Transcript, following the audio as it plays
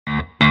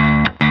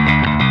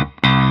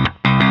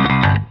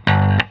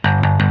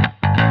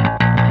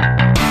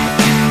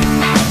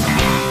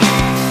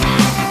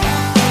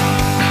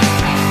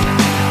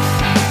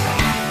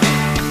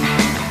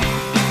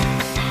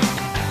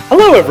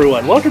Hello,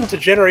 everyone. Welcome to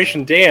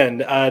Generation Dan,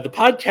 the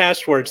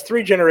podcast where it's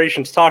three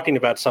generations talking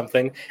about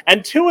something,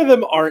 and two of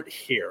them aren't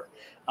here.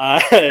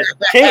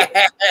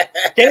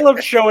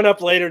 Caleb's showing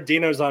up later.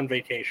 Dino's on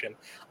vacation.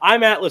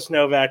 I'm Atlas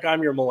Novak.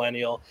 I'm your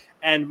millennial.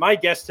 And my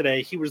guest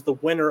today, he was the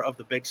winner of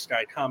the Big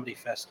Sky Comedy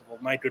Festival,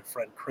 my good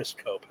friend Chris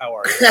Cope. How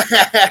are you?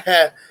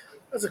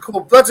 That's an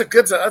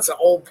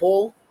old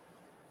poll.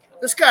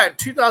 This guy in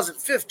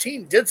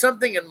 2015 did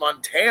something in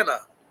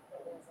Montana.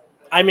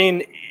 I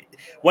mean,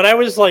 when I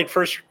was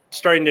first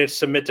starting to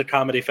submit to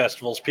comedy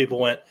festivals, people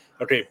went,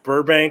 okay,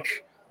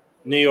 Burbank,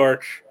 New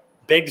York,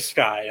 Big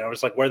Sky. And I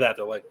was like, where that?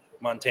 They're like,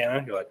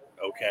 Montana. You're like,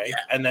 okay. Yeah.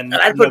 And then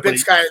I put Big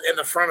Sky in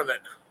the front of it.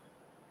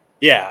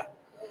 Yeah.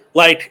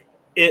 Burbank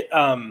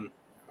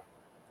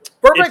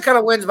kind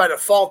of wins by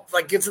default,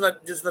 gets in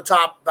the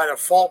top by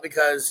default,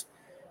 because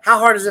how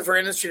hard is it for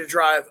industry to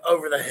drive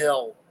over the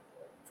hill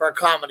for a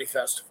comedy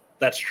festival?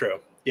 That's true.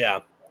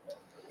 Yeah.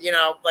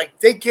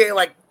 They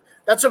can't,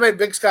 that's what made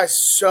Big Sky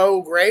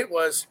so great,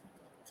 was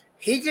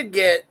he could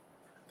get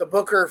the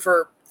booker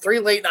for 3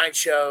 late night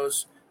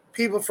shows,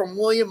 people from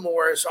William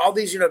Morris, all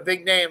these,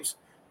 big names,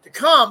 to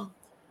come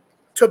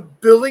to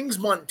Billings,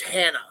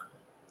 Montana.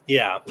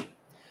 Yeah.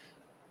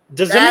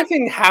 Does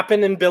anything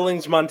happen in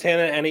Billings,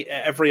 Montana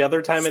every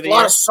other time of the year? A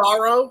lot of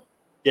sorrow.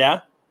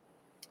 Yeah.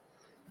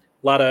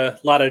 A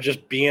lot of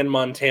just being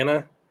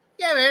Montana.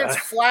 Yeah, man. It's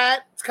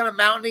flat. It's kind of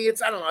mountainy.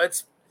 I don't know.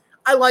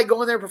 I like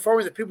going there and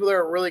performing. The people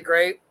there are really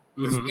great.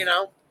 Mm-hmm.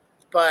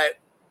 But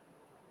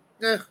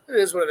it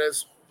is what it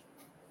is.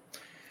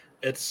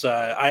 It's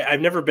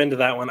I've never been to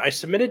that one. I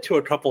submitted to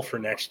a couple for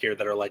next year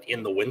that are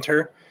in the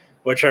winter,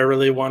 which I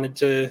really wanted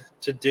to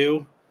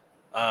do.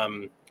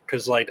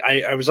 Because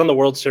I was on the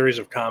World Series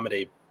of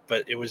Comedy,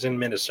 but it was in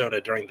Minnesota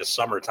during the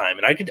summertime,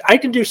 and I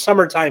can do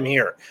summertime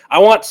here. I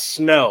want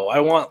snow. I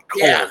want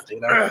cold.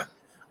 Yeah.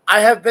 I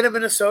have been in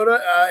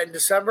Minnesota in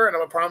December, and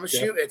I'm gonna promise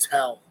you, it's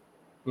hell.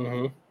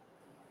 Mm-hmm.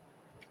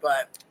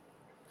 But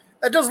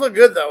that does look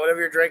good, though. Whatever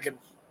you're drinking,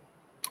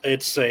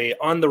 it's a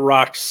on the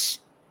rocks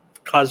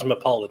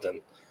Cosmopolitan.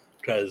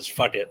 Because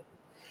fuck it.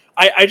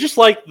 I just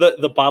like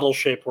the bottle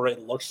shape where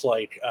it looks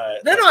like.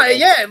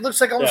 It looks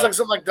like almost like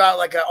something like that,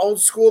 like an old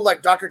school,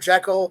 like Dr.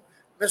 Jekyll,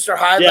 Mr.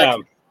 Hyde. Yeah.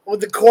 With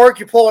the cork,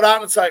 you pull it out,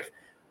 and it's like,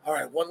 all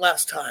right, one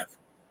last time.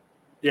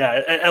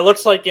 Yeah, it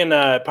looks like in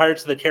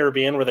Pirates of the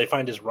Caribbean where they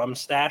find his rum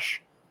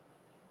stash,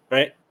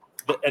 right?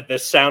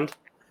 This sound.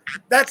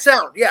 That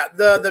sound, yeah.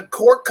 The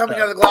cork coming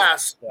out of the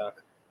glass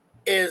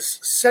is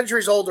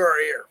centuries older or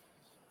here.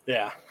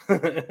 Yeah.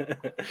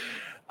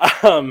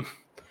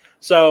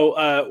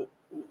 So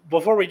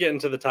before we get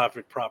into the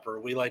topic proper,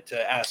 we like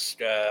to ask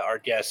our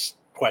guests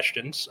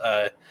questions.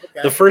 Okay.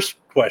 The first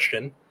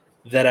question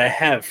that I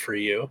have for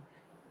you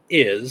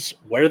is,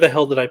 where the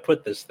hell did I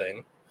put this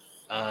thing?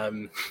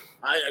 The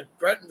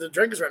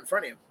drink is right in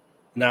front of you.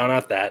 No,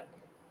 not that.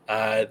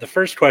 The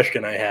first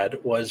question I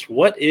had was,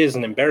 what is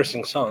an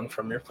embarrassing song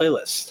from your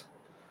playlist?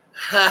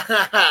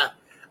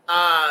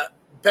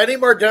 Benny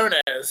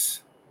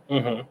Mardones,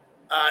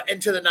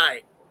 Into the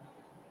Night.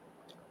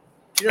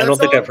 I don't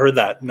think I've heard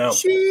that. No.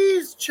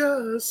 She's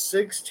just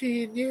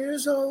 16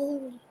 years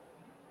old.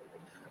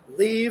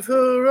 Leave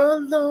her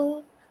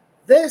alone,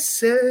 they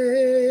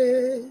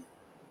say.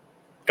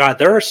 God,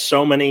 there are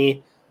so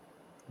many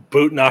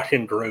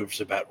boot-knocking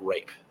grooves about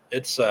rape.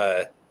 It's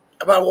about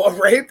what,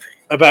 rape?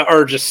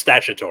 Or just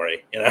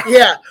statutory,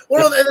 Yeah.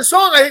 Well, in the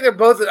song, I think they're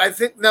both. I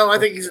think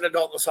he's an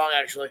adult in the song,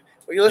 actually.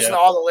 When you listen to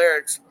all the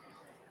lyrics.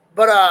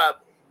 But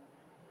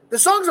the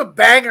song's a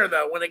banger,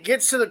 though. When it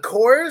gets to the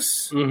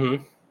chorus,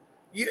 you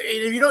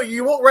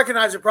won't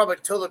recognize it probably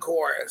till the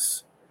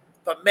chorus.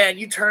 But man,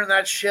 you turn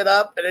that shit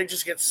up and it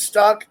just gets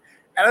stuck.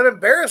 And I'm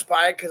embarrassed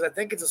by it because I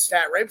think it's a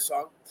stat rape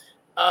song.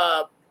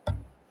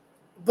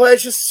 But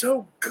it's just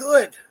so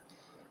good.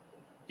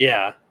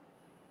 Yeah.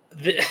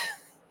 The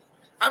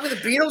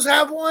Beatles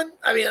have one.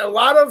 I mean, a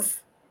lot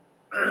of.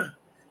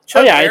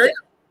 Every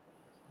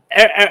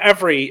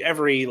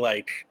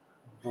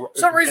for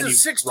some reason,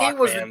 16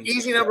 was an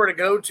easy number to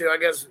go to. I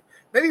guess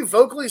maybe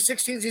vocally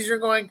 16 is easier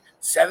than going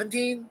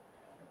 17,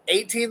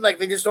 18.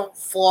 They just don't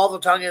fall the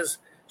tongue as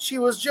she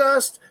was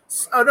just.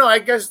 Oh no, I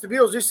guess the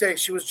Beatles do say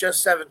she was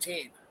just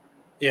 17.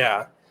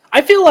 Yeah,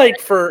 I feel like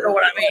for. You know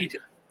what I mean?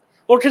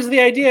 Well, because the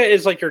idea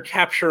is you're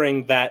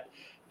capturing that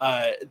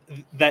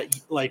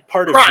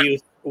part of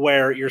youth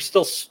where you're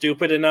still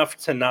stupid enough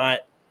to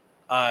not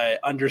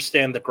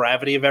understand the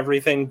gravity of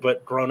everything,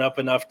 but grown up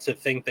enough to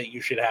think that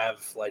you should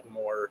have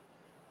more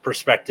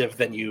perspective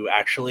than you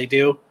actually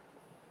do.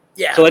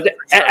 Yeah. So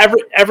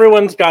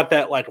everyone's got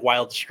that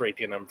wild streak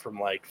in them from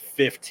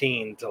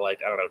 15 to I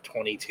don't know,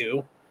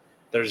 22.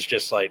 There's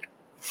just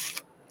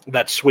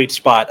that sweet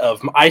spot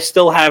of I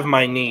still have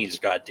my knees.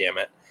 God damn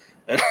it.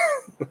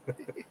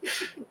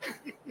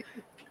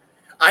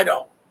 I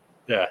don't.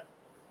 Yeah.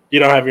 You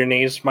don't have your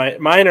knees?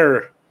 Mine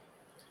are.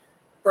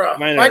 Bro,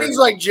 my knees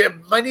like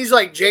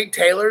Jake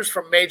Taylor's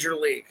from Major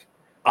League.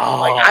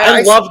 Oh,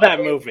 I love that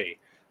movie.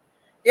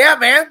 Yeah,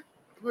 man.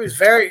 It was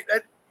very.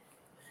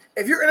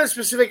 If you're in a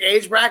specific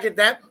age bracket,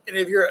 and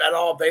if you're at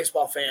all a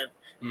baseball fan,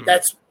 Mm-hmm.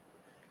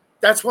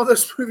 That's one of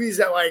those movies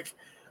that, like,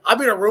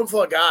 I'm in a room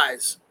full of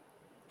guys,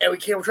 and we're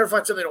trying to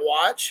find something to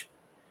watch,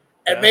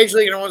 and Major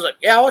League, and everyone's like,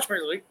 "Yeah, I watch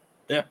Major League."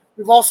 Yeah,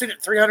 we've all seen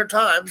it 300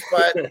 times,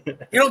 but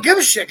you don't give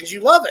a shit because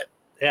you love it.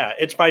 Yeah,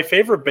 it's my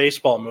favorite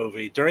baseball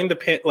movie. During the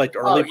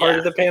early part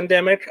of the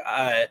pandemic,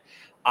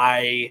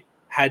 I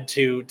had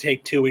to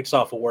take 2 weeks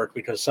off of work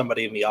because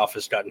somebody in the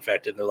office got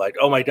infected. They're like,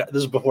 "Oh my god!"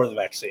 This is before the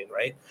vaccine,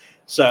 right?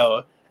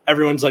 So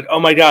everyone's like, "Oh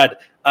my god,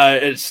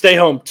 stay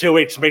home 2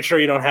 weeks. Make sure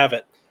you don't have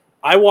it."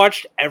 I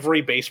watched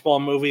every baseball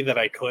movie that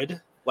I could,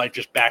 like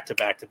just back to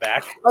back to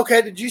back.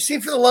 Okay, did you see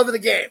For the Love of the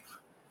Game?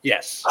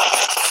 Yes.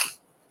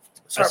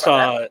 I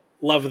saw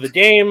Love of the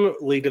Game,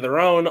 League of Their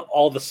Own,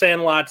 all the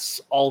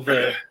Sandlots, all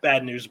the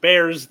Bad News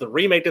Bears, the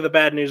remake of the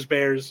Bad News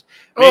Bears,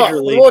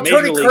 Major League.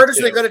 Tony Curtis,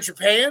 they go to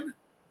Japan?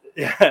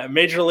 Yeah,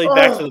 Major League,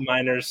 Back to the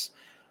Minors.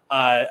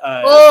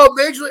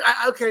 Major League.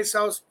 Okay,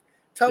 so I was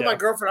telling my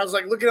girlfriend, I was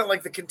like looking at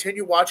like the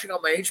continue watching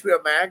on my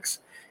HBO Max,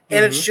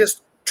 and it's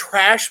just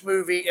trash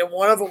movie, and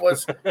one of them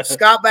was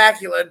Scott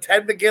Bakula and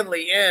Ted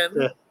McGinley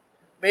in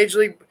Major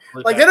League.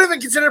 Like, they don't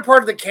even consider it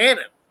part of the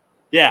canon.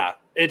 Yeah.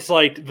 It's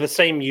like the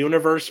same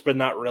universe, but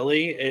not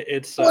really.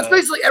 It's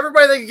basically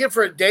everybody they can get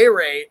for a day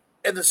rate.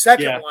 And the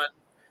second one,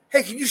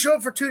 hey, can you show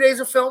up for 2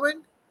 days of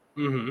filming?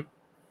 Mm-hmm.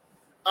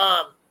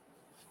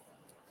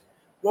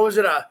 What was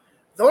it?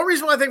 The only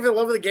reason why I think For the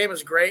Love of the Game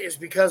is great is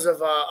because of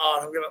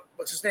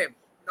what's his name?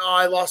 No,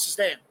 I lost his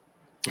name.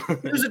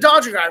 He was a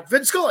Dodger guy,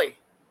 Vin Scully.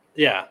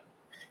 Yeah.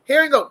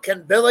 Here we go.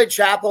 Can Billy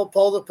Chapel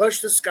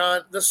push the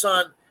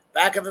sun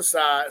back in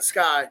the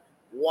sky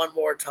one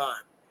more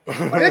time?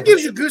 That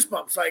gives you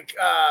goosebumps. Like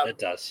it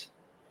does.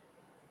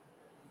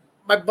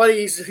 My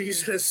buddy, he's in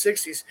his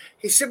 60s.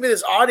 He sent me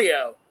this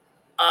audio.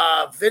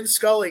 Vince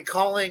Scully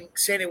calling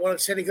one of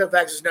Sandy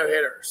Koufax's no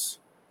hitters,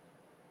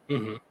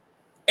 and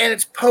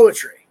it's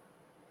poetry.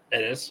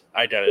 It is.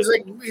 I get it.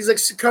 He's like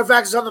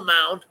Koufax is on the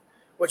mound,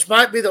 which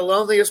might be the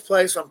loneliest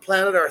place on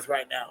planet Earth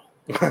right now.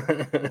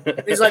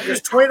 He's like,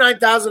 there's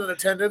 29,000 in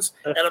attendance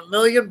and 1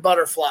 million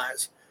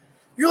butterflies.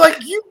 You're like,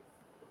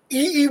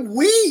 he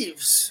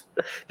weaves.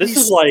 This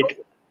is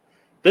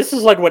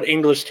like what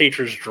English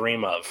teachers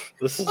dream of.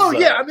 This is. I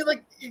mean,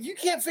 like, if you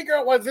can't figure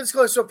out why Vince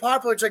Scully is so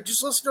popular, it's like,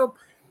 just listen to him.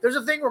 There's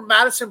a thing where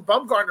Madison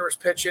Bumgarner is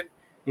pitching,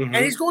 and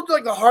he's going to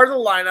like the heart of the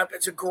lineup.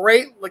 It's a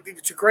great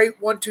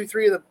 1, 2,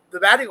 3 of the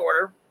batting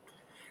order,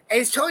 and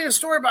he's telling a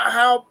story about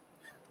how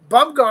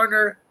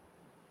Bumgarner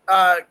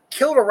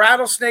killed a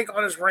rattlesnake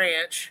on his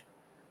ranch.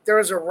 There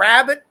was a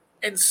rabbit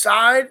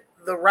inside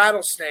the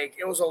rattlesnake.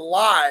 It was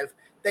alive.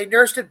 They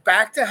nursed it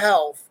back to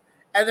health,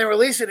 and they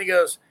released it. And he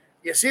goes,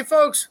 "You see,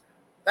 folks,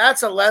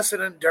 that's a lesson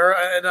in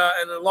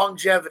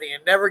longevity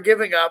and never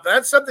giving up. And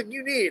that's something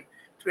you need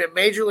to be a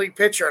major league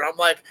pitcher." And I'm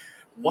like,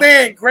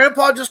 man,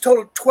 Grandpa just told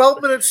a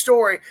 12-minute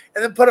story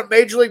and then put a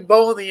major league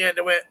bow on the end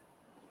and went,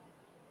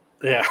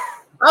 "Yeah,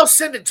 I'll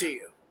send it to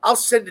you. I'll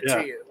send it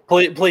to you.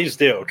 Please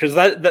do," because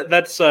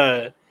that's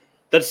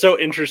so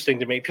interesting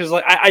to me. Because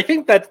like I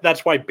think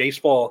that's why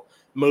baseball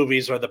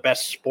movies are the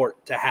best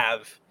sport to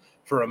have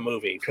for a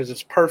movie, because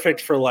it's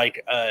perfect for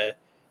like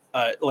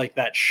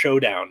that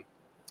showdown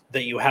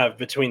that you have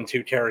between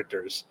two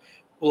characters.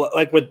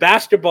 Like with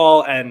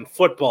basketball and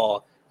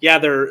football,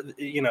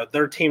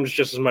 their team's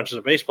just as much as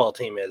a baseball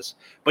team is,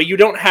 but you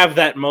don't have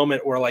that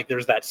moment where like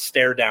there's that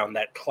stare down,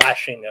 that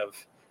clashing of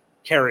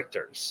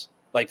characters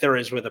like there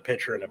is with a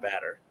pitcher and a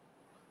batter.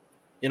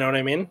 You know what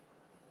I mean?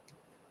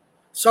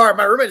 Sorry,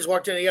 my roommate just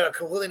walked in and he got a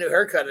completely new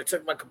haircut. It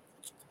took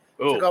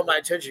all my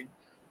attention.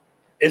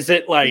 Is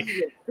it like?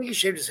 I think he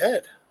shaved his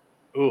head.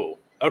 Ooh,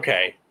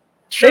 okay.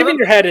 Shaving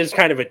your head is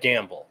kind of a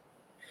gamble.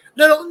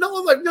 No,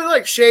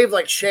 like shave,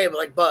 like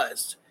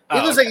buzzed. He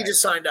looks like he just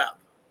signed up.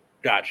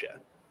 Gotcha.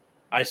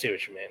 I see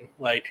what you mean.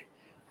 Like,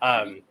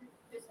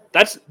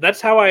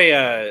 that's how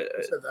I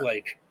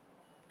like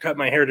cut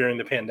my hair during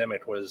the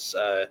pandemic. Was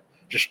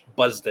just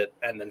buzzed it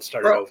and then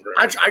started over.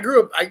 I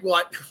grew up.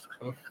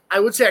 I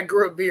would say I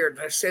grew a beard.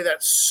 And I say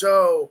that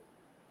so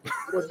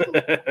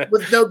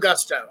with no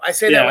gusto. I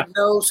say that with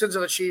no sense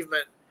of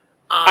achievement.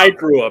 I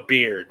grew a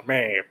beard,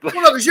 man. Well,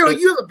 no, because you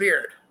have a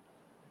beard.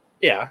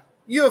 Yeah.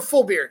 You have a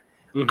full beard.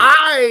 Mm-hmm.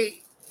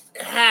 I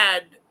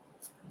had.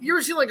 You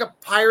ever seen like a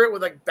pirate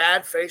with like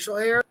bad facial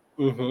hair?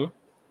 Mm-hmm.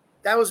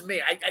 That was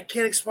me. I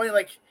can't explain.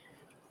 Like,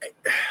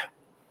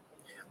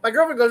 my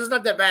girlfriend goes, "It's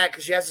not that bad,"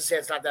 because she has to say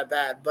it's not that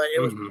bad. But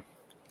it was.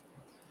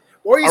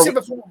 What were you saying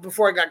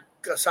before I got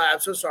aside? I'm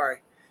so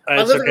sorry.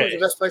 My living room is the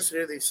best place to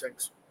do these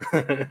things.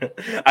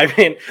 I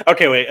mean,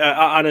 okay, wait.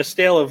 On a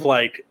scale of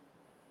like,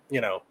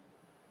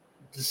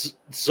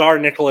 Tsar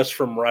Nicholas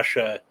from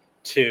Russia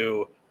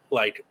to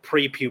like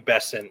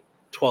prepubescent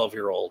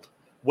 12-year-old,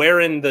 where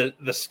in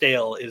the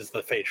scale is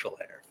the facial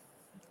hair?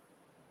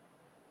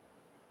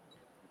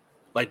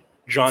 Like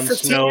Jon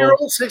Snow,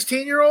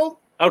 16-year-old.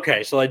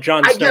 Okay, so like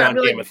Jon Snow on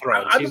Game of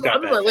Thrones. I'm in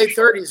my late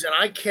 30s and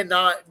I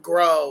cannot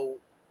grow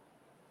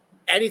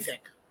anything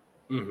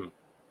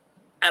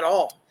at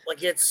all.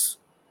 Like, it's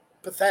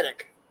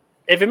pathetic.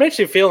 If it makes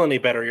you feel any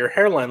better, your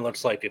hairline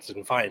looks like it's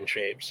in fine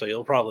shape, so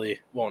you'll probably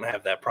won't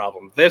have that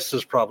problem. This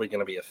is probably going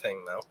to be a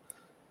thing,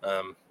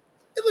 though.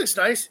 It looks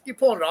nice. You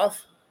pulling it off.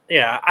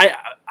 Yeah,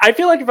 I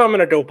feel like if I'm going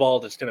to go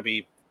bald, it's going to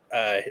be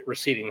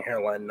receding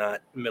hairline,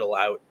 not middle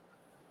out.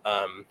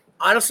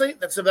 Honestly,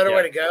 that's the better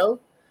way to go.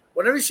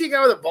 Whenever you see a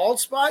guy with a bald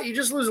spot, you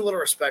just lose a little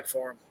respect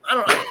for him. I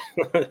don't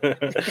know.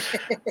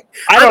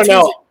 I don't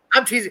know.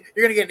 I'm teasing.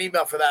 You're going to get an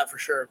email for that for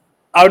sure.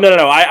 Oh,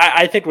 no.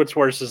 I think what's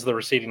worse is the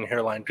receding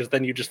hairline, because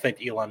then you just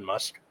think Elon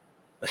Musk.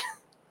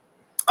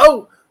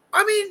 Oh,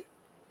 I mean,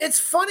 it's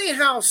funny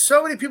how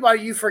so many people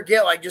you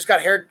forget, like, just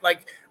got hair.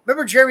 Like,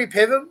 remember Jeremy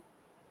Piven?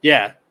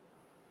 Yeah.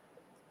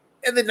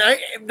 In the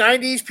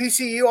 90s,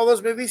 PCU, all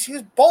those movies, he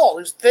was bald.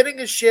 He was thinning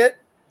as shit.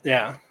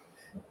 Yeah.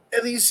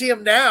 And then you see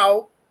him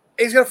now,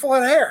 he's got a full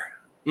head of hair.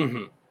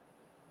 Mm-hmm.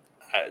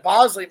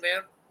 Bosley,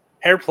 man.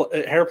 Hair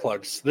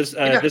plugs.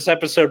 This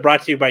episode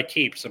brought to you by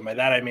Keeps, and by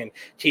that I mean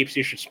Keeps.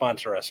 You should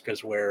sponsor us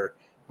because we're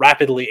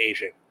rapidly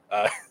aging.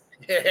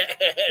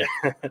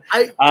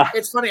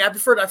 It's funny. I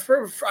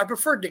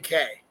prefer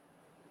Decay.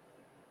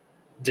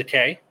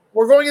 Decay.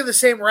 We're going in the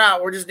same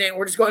route. We're just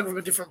going from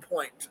a different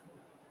point.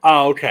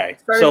 Oh, okay.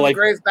 Starting so the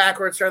grave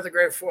backwards, start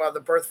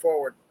the birth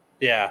forward.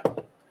 Yeah,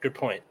 good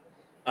point.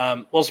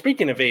 Well,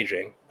 speaking of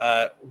aging,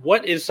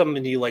 what is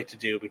something you like to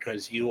do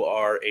because you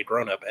are a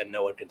grown-up and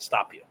no one can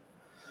stop you?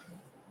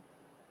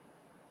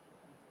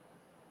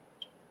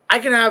 I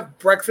can have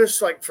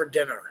breakfast like for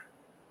dinner.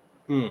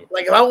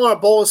 Like if I want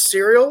a bowl of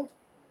cereal,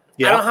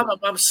 I don't have my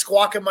mom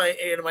squawking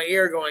in my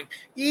ear going,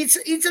 eat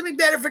something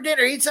better for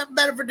dinner, eat something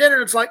better for dinner.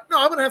 It's like, no,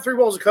 I'm going to have 3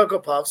 bowls of Cocoa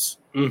Puffs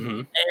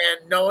and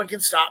no one can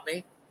stop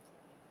me.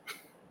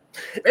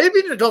 Maybe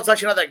being an adult's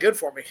actually not that good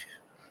for me.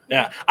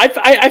 Yeah,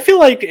 I feel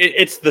like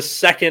it's the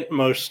second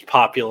most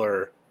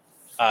popular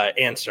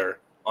answer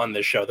on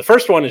this show. The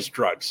first one is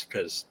drugs,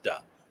 because duh.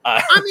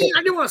 I mean,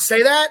 I didn't want to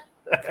say that.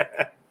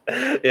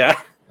 Yeah.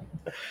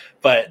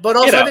 But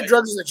also, I did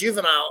drugs as a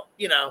juvenile,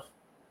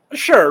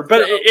 Sure,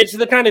 but it's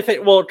the kind of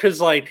thing, well, because,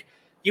 like,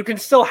 you can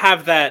still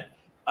have that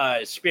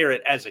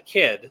spirit as a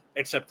kid,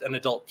 except an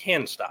adult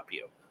can stop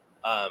you.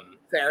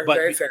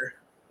 Very fair.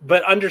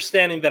 But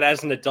understanding that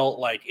as an adult,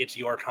 like, it's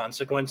your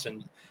consequence,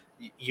 and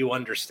you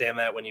understand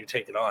that when you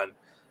take it on.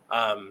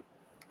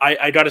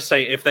 I got to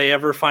say, if they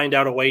ever find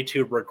out a way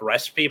to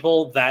regress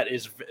people, that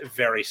is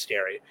very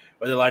scary.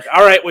 Where they're like,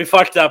 all right, we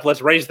fucked up,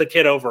 let's raise the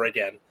kid over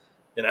again,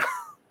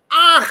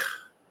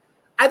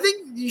 I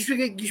think you should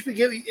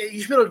be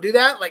able to do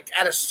that like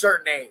at a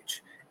certain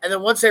age, and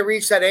then once they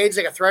reach that age,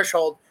 like a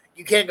threshold,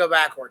 you can't go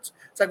backwards.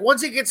 It's like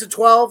once he gets to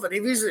 12, and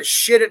if he's a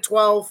shit at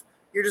 12,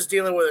 you're just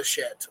dealing with a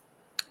shit.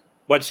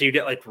 What? So you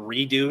get like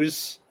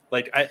redos?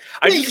 Like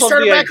you can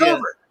start it back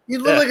over. You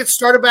literally get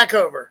started back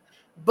over,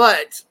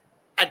 but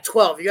at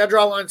 12, you got to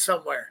draw a line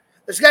somewhere.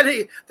 There's got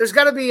to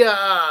be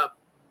a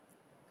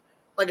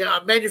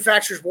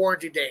manufacturer's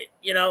warranty date.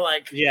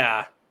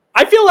 Yeah.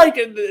 I feel like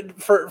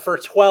for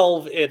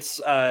 12, it's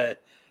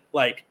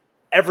like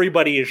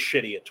everybody is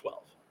shitty at 12.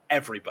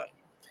 Everybody.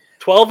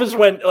 12 is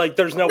when like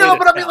there's no. No,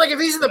 but I mean, like if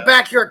he's in the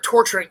backyard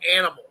torturing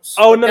animals.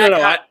 Oh no!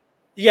 That.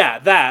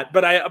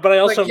 But I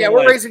also we're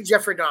like, raising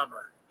Jeffrey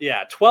Dahmer.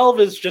 Yeah, 12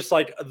 is just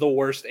like the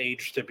worst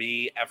age to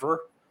be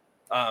ever,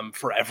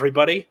 for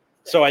everybody.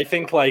 So I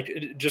think like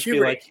just puberty.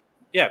 Be like,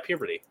 yeah,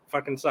 puberty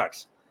fucking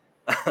sucks.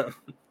 And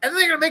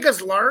they're gonna make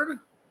us learn.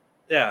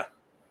 Yeah.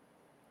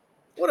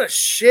 What a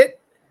shit.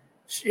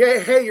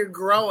 Hey, you're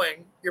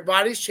growing. Your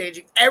body's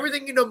changing.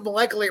 Everything you know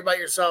molecularly about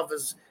yourself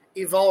is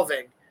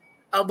evolving.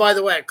 Oh, by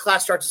the way,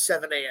 class starts at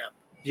 7 a.m.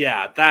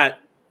 Yeah,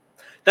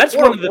 that's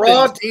one of the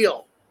raw things,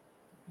 deal.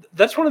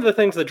 That's one of the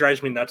things that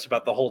drives me nuts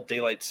about the whole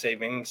daylight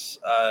savings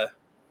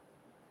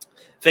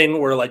thing.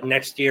 Where like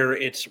next year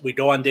we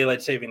go on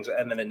daylight savings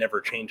and then it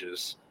never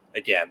changes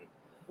again.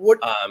 What?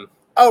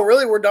 Oh,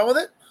 really? We're done with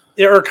it?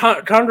 Yeah, or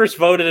Congress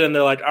voted and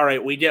they're like, all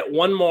right, we get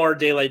one more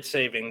daylight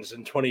savings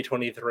in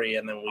 2023,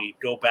 and then we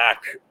go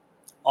back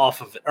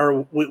off of it,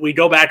 or we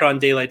go back on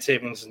daylight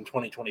savings in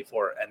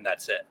 2024, and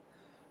that's it.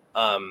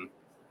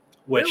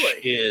 Which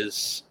really?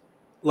 Is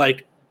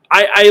like,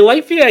 I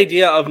like the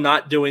idea of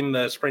not doing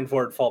the spring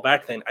forward, fall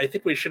back thing. I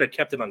think we should have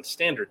kept it on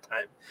standard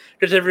time,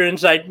 because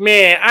everyone's like,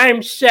 man,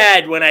 I'm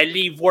sad when I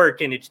leave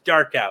work and it's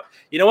dark out.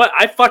 You know what?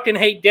 I fucking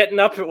hate getting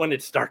up when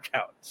it's dark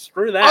out.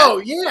 Screw that. Oh,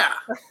 yeah.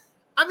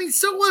 I mean,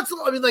 so what's?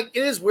 I mean, like,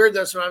 it is weird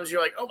though. Sometimes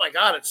you're like, "Oh my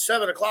god, it's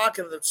 7 o'clock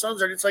and the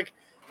sun's already." It's like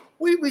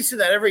we see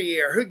that every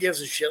year. Who gives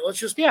a shit? Let's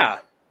just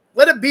let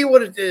it be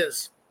what it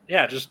is.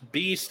 Yeah, just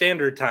be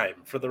standard time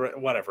for the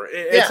whatever.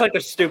 It's like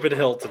a stupid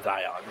hill to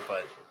die on,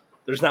 but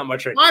there's not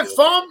much.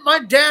 My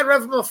dad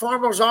read from a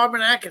Farmer's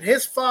Almanac, and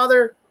his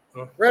father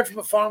read from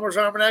a Farmer's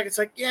Almanac. It's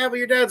like, yeah, but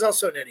your dad's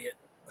also an idiot.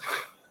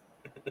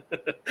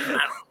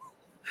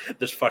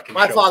 This fucking.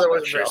 My father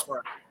wasn't very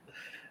smart.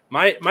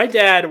 My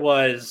dad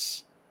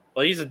was.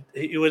 Well,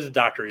 he was a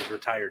doctor. He's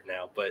retired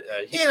now, but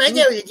I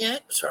know you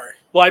get. Sorry.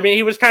 Well, I mean,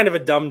 he was kind of a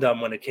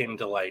dum-dum when it came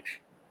to like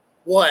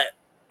what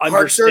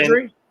heart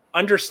surgery,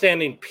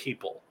 understanding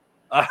people.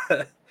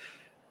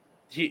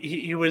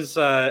 He was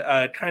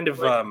kind of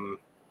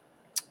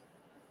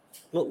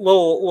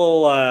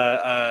little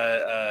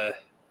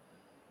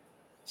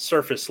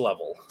surface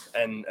level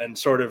and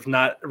sort of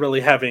not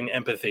really having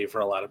empathy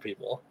for a lot of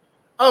people.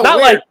 Oh,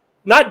 not weird.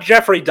 not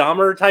Jeffrey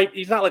Dahmer type.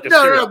 He's not like a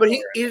no, but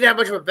he didn't have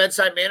much of a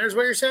bedside manner, is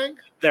what you're saying?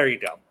 There you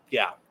go.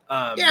 Yeah.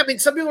 Yeah, I mean,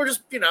 some people are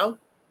just, it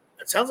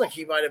sounds like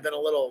he might have been a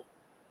little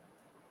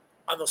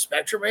on the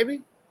spectrum,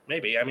 maybe.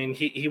 Maybe. I mean,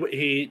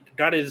 he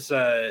got his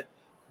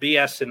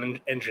BS in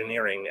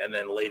engineering and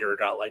then later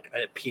got like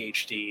a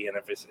PhD and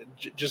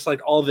just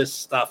like all this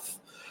stuff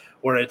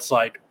where it's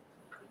like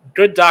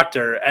good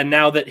doctor, and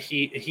now that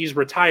he's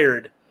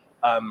retired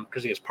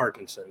because he has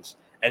Parkinson's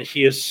and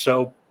he is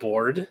so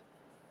bored.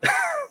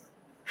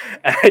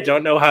 I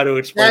don't know how to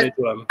explain it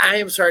to him. I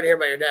am sorry to hear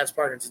about your dad's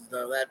Parkinson's,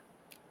 though.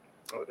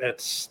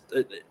 That's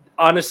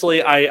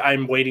honestly,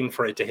 I'm waiting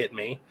for it to hit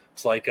me.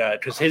 It's like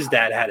because his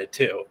dad had it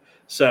too.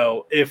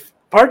 So if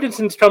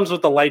Parkinson's comes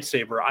with a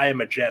lightsaber, I am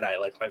a Jedi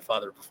like my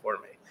father before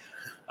me.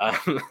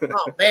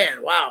 Oh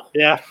man! Wow.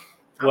 Yeah.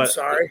 I'm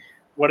sorry.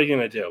 What are you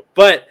gonna do?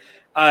 But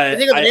I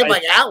think of a name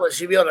like Atlas,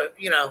 you'd be able to,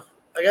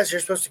 I guess you're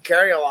supposed to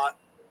carry a lot.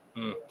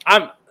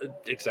 I'm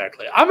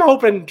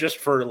hoping just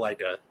for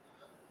like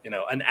an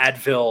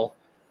Advil,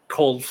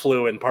 cold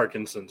flu, and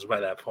Parkinson's by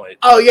that point.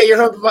 Oh yeah,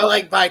 you're hoping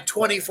by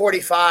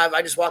 2045,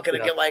 I just walk in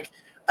and get like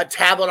a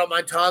tablet on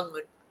my tongue.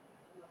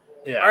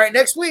 Yeah. All right,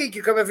 next week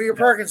you come in for your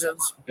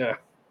Parkinson's. Yeah.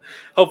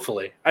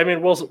 Hopefully. I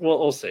mean,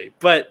 we'll see.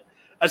 But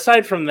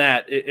aside from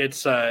that,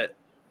 it's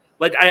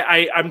like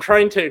I'm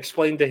trying to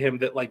explain to him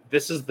that like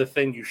this is the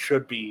thing you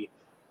should be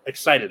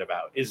excited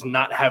about, is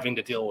not having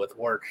to deal with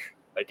work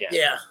again.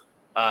 Yeah.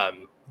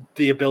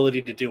 The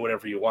ability to do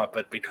whatever you want,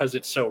 but because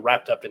it's so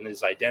wrapped up in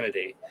his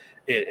identity,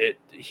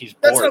 he's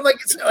bored. That's what I'm like.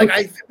 It's like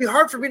it'd be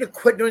hard for me to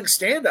quit doing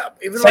stand up,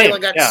 even though I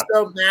got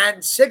so mad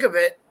and sick of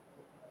it.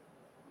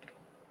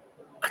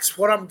 That's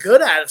what I'm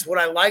good at. It's what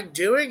I like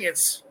doing.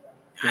 It's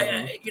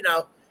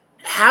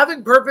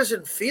having purpose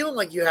and feeling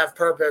like you have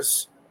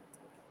purpose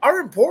are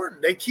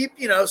important. They keep,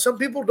 some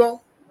people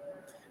don't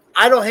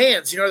idle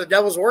hands, the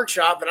devil's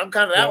workshop. And I'm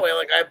kind of that way.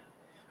 Like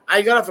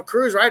I got off a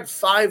cruise where I had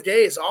 5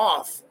 days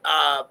off.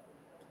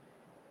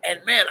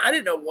 And man, I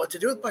didn't know what to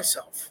do with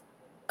myself.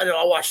 I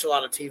watched a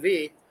lot of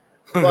TV,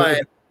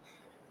 but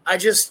I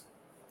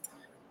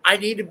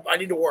need to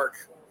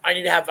work. I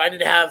need to have, I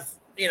have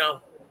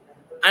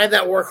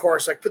that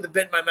workhorse. Like put the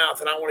bit in my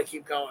mouth and I want to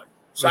keep going.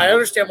 So I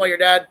understand why your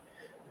dad,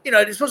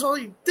 you're supposed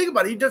to think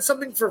about it. You did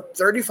something for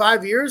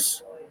 35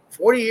 years,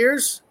 40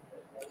 years.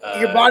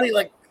 Your body,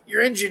 like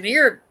you're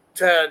engineered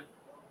to.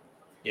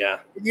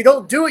 Yeah. If you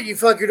don't do it, you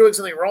feel like you're doing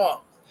something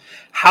wrong.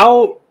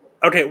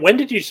 When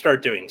did you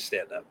start doing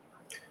stand-up?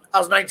 I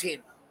was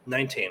 19.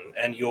 19.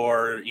 And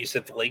you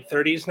said the late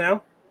 30s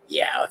now?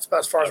 Yeah, that's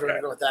about as far as we're going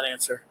to go with that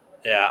answer.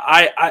 Yeah,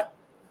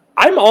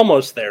 I'm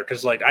almost there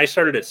because like I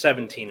started at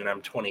 17 and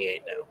I'm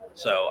 28 now.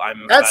 So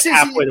I'm about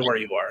halfway to where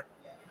you are.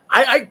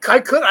 I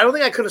don't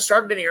think I could have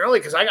started any early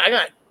because I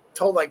got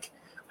told like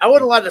I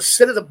wasn't allowed to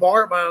sit at the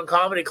bar at my own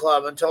comedy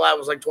club until I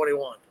was like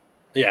 21.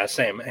 Yeah,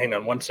 same. Hang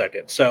on 1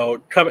 second.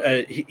 So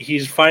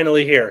he's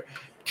finally here.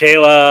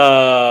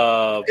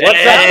 Caleb, what's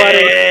up,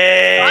 buddy?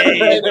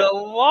 The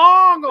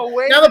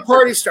long-awaited now the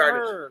party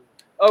started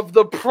of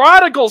the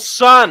prodigal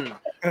son.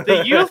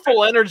 The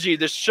youthful energy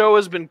this show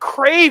has been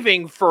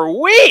craving for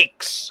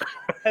weeks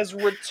has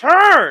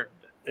returned.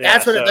 Yeah,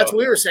 that's what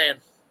we were saying.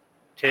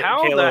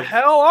 How the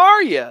hell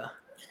are you?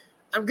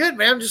 I'm good,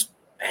 man. I'm just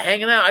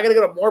hanging out. I got to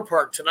go to Moore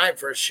Park tonight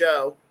for a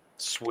show.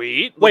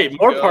 Sweet. Wait,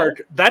 Moore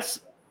Park?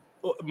 That's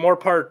Moore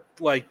Park,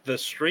 like the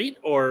street,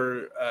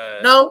 or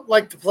no,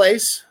 like the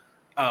place.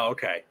 Oh,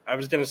 okay. I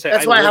was going to say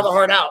that's why I have a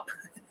heart out.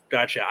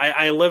 Gotcha.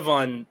 I live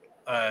on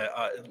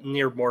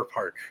near Moore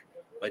Park.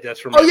 Like that's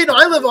from. Oh,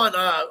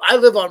 I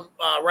live on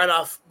right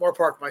off Moore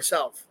Park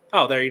myself.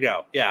 Oh, there you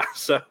go. Yeah.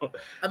 So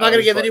I'm not going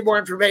to give any more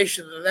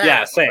information than that.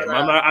 Yeah, same. But,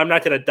 I'm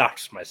not going to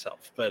dox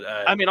myself. But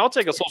I mean, I'll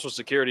take a social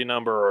security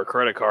number or a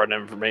credit card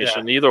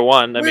information. Yeah. Either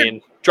one. I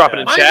mean, drop it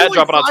in chat,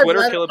 drop it on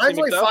Twitter. Mine's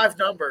only 5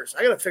 numbers.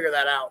 I got to figure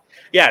that out.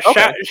 Yeah.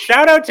 Okay.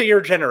 Shout out to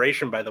your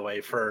generation, by the way,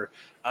 for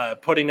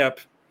putting up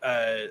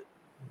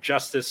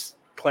Justice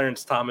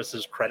Clarence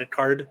Thomas's credit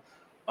card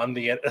on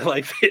the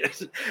like.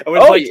 It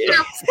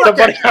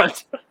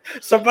was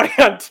somebody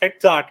on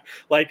TikTok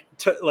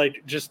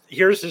just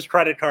here's his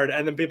credit card,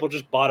 and then people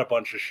just bought a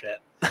bunch of shit.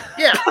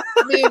 Yeah,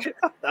 I mean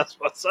that's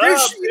what's up.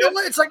 You know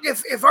what? It's like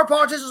if our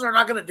politicians are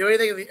not going to do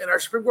anything, and our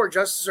Supreme Court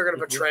justices are going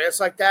to betray us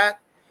like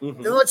that,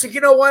 then let's say,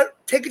 you know what?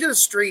 Take it to the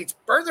streets,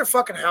 burn their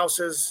fucking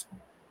houses,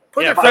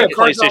 put their credit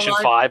cards PlayStation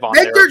online, 5 on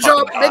make their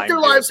job, make their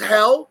lives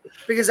hell,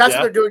 because that's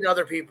what they're doing to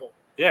other people.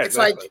 Yeah, it's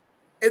like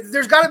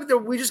there's got to be.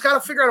 We just got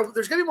to figure out.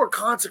 There's got to be more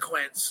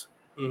consequence,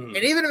 and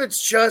even if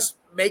it's just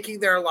making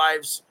their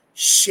lives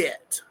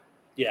shit.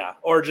 Yeah,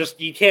 or just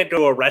you can't go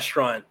to a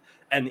restaurant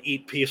and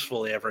eat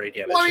peacefully ever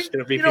again. Well, it's just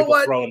going to be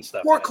people throwing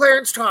stuff. Poor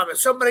Clarence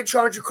Thomas. Somebody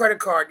charged your credit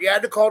card. You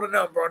had to call the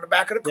number on the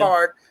back of the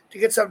card to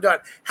get something done.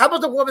 How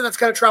about the woman that's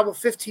got to travel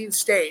 15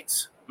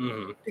 states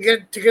to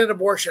get an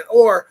abortion,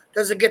 or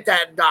doesn't get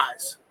that and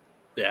dies?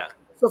 Yeah.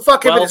 So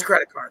fuck him and his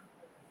credit card.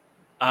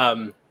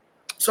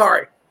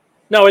 Sorry.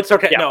 No, it's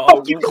okay. Yeah, no,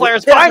 fuck you,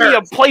 Clarence. Buy me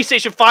a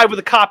PlayStation 5 with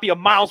a copy of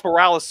Miles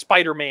Morales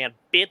Spider-Man,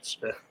 bitch.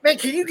 Man,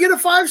 can you get a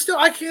 5 still?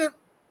 I can't.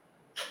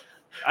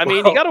 I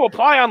mean, you got to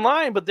apply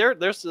online, but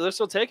they're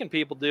still taking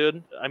people,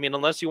 dude. I mean,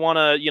 unless you want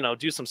to,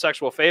 do some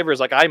sexual favors,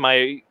 like I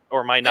might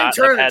or might not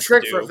have had to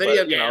do. For a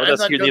video game.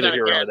 That's neither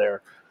here nor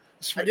there.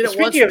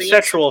 Speaking of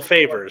sexual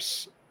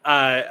favors,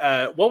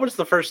 what was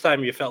the first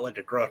time you felt like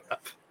a grown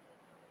up?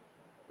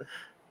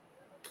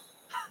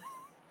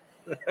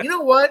 You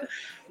know what?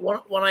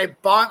 When I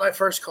bought my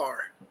first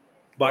car.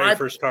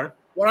 First car?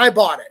 When I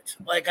bought it.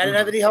 Like, I didn't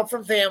have any help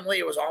from family.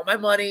 It was all my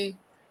money.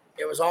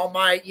 It was all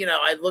my,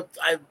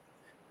 I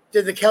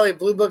did the Kelley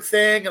Blue Book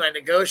thing, and I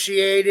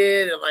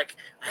negotiated, and, like,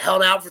 I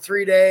held out for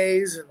 3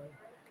 days.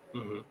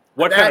 And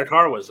What kind of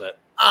car was it?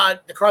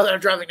 The car that I'm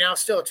driving now is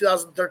still a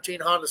 2013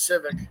 Honda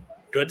Civic.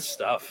 Good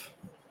stuff.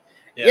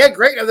 Yeah,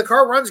 great. The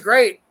car runs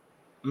great.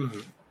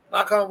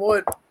 Knock on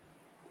wood.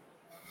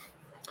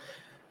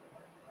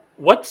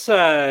 What's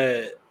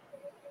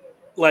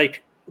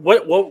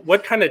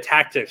what kind of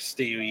tactics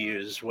do you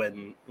use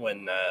when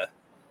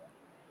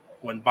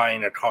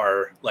buying a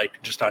car, like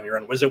just on your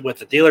own? Was it with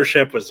the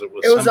dealership? Was it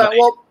with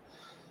somebody?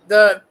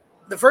 The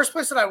first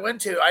place that I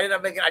went to, I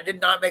did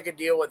not make a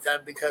deal with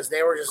them because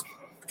they were just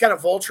kind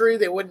of vulture-y.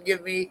 They wouldn't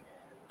give me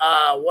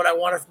what I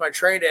wanted for my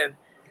trade-in.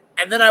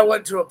 And then I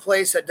went to a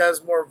place that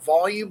does more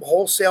volume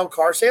wholesale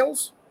car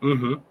sales.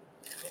 And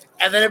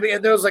then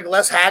there was like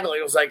less haggling.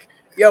 It was like,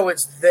 yo,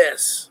 it's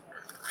this.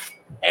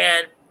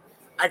 And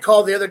I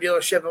called the other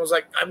dealership and was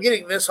like, I'm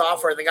getting this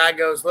offer. And the guy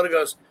literally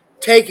goes,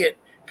 take it,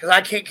 because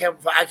I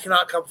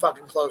cannot come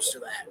fucking close to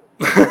that.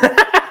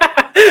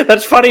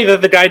 That's funny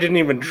that the guy didn't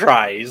even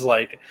try. He's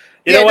like,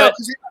 you know what?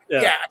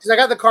 Because I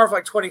got the car for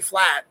like 20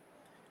 flat.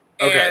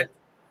 And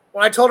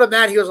when I told him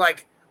that, he was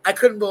like, I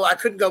couldn't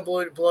go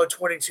below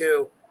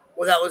 22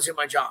 without losing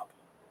my job.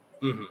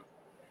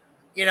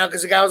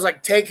 Because the guy was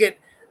like, take it.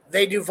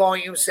 They do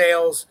volume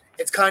sales.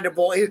 It's kind of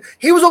bull.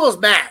 He was almost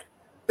mad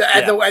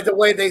at the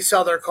way they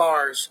sell their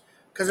cars,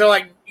 because they're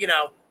like,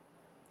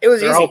 it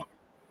was easy.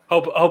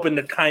 Hoping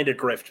to kind of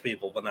grift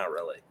people, but not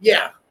really.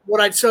 Yeah.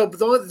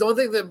 The only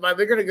thing that my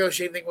bigger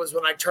negotiating thing was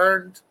when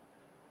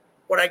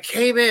I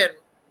came in,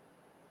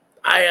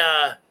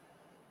 I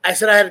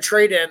said I had a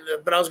trade in,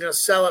 but I was going to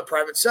sell it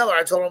private seller.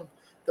 I told him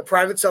the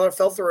private seller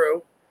fell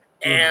through,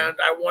 and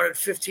I wanted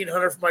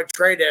 $1,500 for my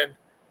trade in,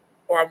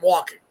 or I'm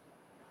walking.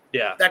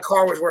 Yeah, that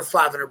car was worth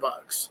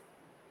 $500.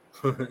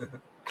 Good and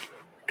job.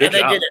 They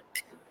did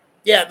it.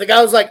 Yeah, the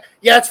guy was like,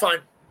 "Yeah, it's fine.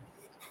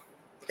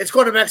 It's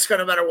going to Mexico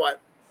no matter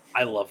what."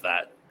 I love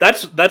that.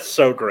 That's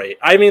so great.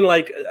 I mean,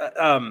 like,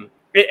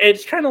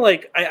 it's kind of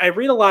like I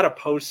read a lot of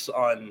posts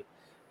on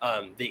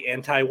the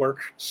anti-work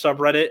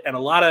subreddit, and a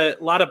lot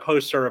of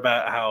posts are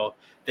about how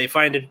they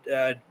find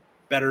a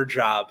better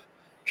job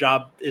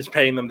is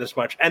paying them this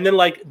much, and then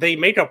like they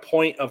make a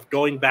point of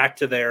going back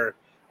to their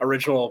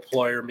original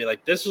employer and be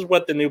like, "This is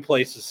what the new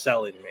place is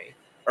selling me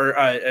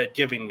or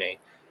giving me,"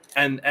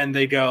 and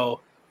they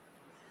go,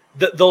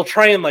 they'll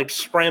try and like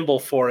scramble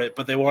for it,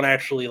 but they won't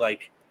actually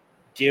like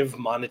give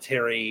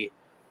monetary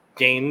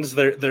gains.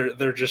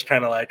 They're just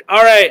kind of like,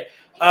 all right,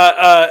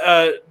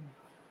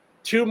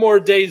 2 more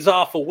days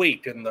off a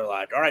week, and they're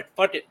like, all right,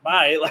 fuck it,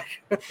 bye.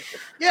 Like,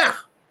 yeah,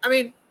 I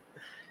mean,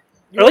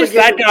 or at least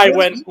that guy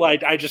went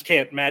like, I just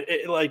can't match.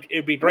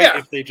 It'd be great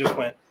if they just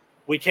went,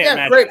 we can't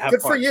match. Great, it,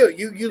 good for you.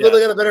 You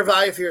literally got a better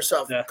value for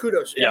yourself. Yeah.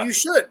 Kudos. Yeah. You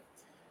should.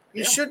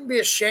 You shouldn't be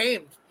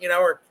ashamed.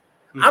 Or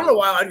I don't know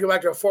why I'd go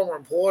back to a former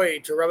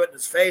employee to rub it in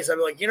his face. I'd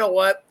be like, you know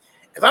what?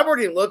 If I'm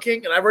already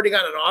looking and I've already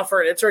gotten an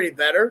offer and it's already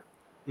better,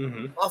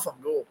 off I'm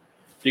cool.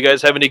 Do you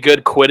guys have any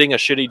good quitting a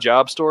shitty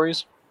job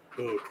stories?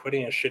 Ooh,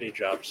 quitting a shitty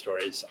job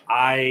stories.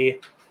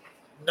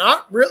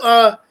 Not real.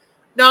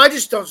 No, I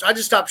just don't. I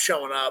just stopped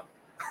showing up.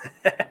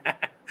 I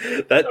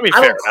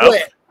don't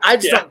quit. I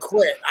just don't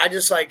quit. I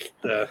just like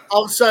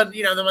all of a sudden,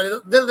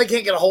 then they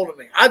can't get a hold of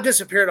me. I've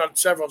disappeared on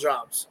several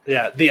jobs.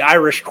 Yeah, the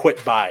Irish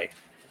quit by.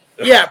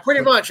 Yeah,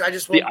 pretty much. I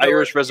just the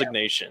Irish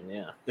resignation.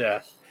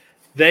 Yeah.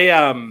 They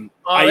Oh,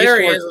 there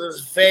he is with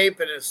his vape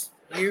and his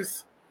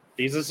youth.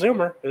 He's a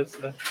Zoomer.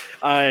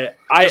 I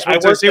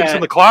worked in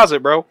the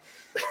closet, bro.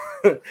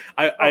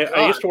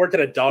 I used to work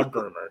at a dog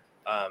groomer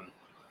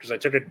because I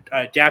took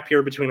a gap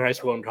year between high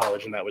school and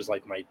college, and that was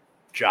like my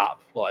job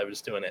while I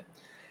was doing it.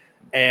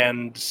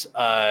 And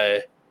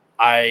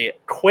I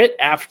quit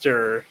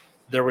after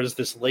there was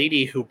this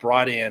lady who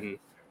brought in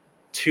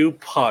 2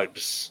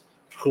 pugs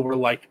who were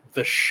like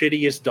the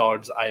shittiest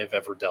dogs I have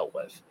ever dealt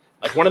with.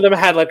 Like one of them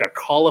had like a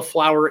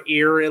cauliflower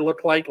ear. It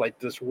looked like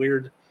this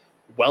weird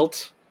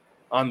welt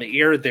on the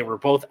ear. They were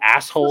both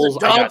assholes.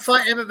 Dog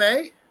fight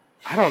MMA?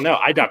 I don't know.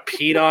 I got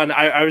peed on.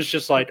 I was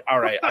just like, all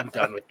right, I'm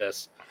done with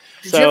this.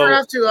 Did you ever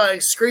have to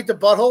excrete the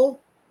butthole?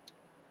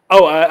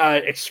 Oh,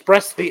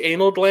 express the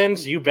anal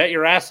glands? You bet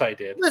your ass I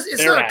did.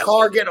 It's not a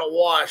car getting a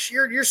wash.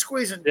 You're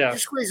squeezing. You're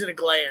squeezing a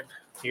gland.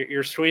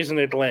 You're squeezing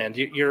a gland.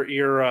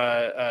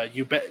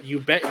 You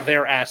bet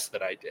their ass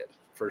that I did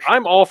For sure.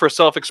 I'm all for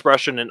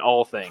self-expression in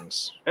all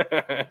things.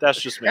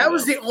 That's just me. That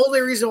was the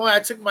only reason why I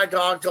took my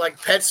dog to like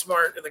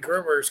PetSmart and the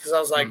groomers, because I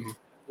was like,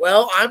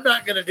 well, I'm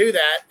not going to do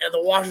that, and the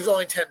wash is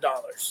only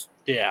 $10.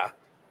 Yeah,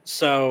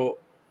 so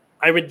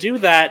I would do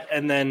that,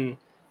 and then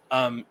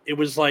it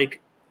was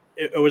like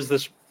it was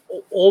this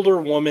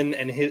older woman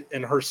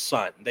and her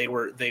son. They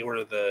were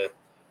the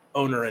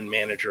owner and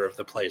manager of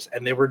the place,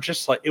 and they were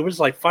just like, it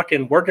was like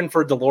fucking working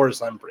for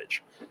Dolores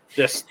Umbridge.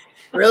 Just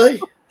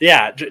really,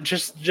 yeah,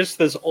 just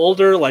this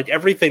older, like,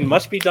 everything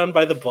must be done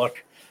by the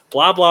book,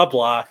 blah blah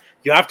blah.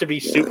 You have to be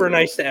super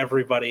nice to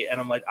everybody,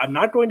 and I'm like, I'm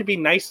not going to be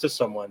nice to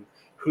someone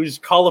whose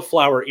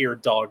cauliflower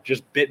eared dog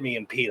just bit me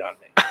and peed on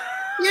me.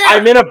 Yeah,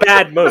 I'm in a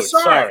bad mood.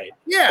 Sorry.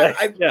 Yeah,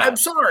 I'm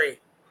sorry.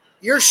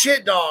 Your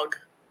shit dog.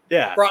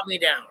 Yeah, brought me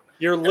down.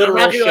 Your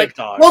literal shit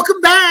dog.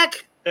 Welcome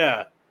back.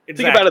 Yeah.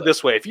 Exactly. Think about it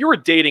this way. If you were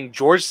dating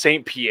George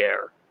St.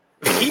 Pierre,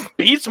 he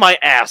beats my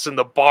ass in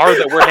the bar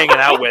that we're hanging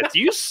out with. Do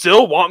you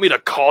still want me to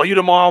call you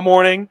tomorrow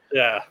morning?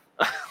 Yeah.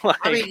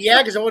 I mean,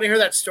 yeah, because I want to hear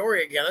that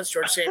story again. That's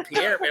George St.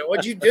 Pierre, man.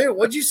 What'd you do?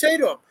 What'd you say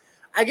to him?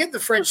 I get the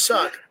French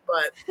suck,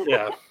 but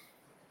yeah,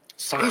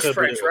 he's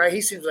French, right?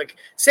 He seems like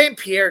St.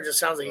 Pierre just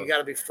sounds like you got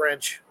to be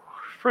French.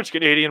 French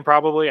Canadian,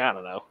 probably. I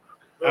don't know.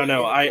 I don't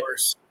know.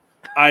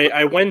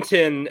 I went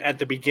in at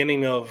the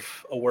beginning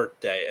of a work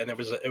day, and it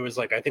was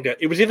like, I think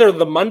it was either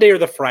the Monday or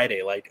the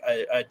Friday, like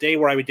a day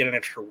where I would get an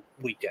extra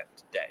weekend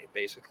day,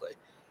 basically.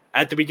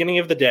 At the beginning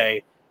of the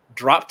day,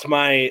 dropped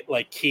my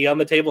like key on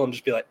the table and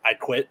just be like, I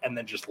quit, and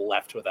then just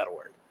left without a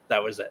word.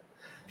 That was it.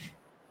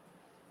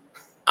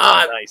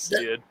 Nice,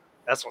 dude.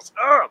 That's what's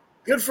up.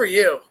 Good for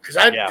you, because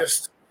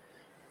just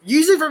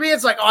usually for me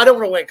it's like, oh, I don't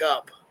want to wake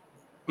up.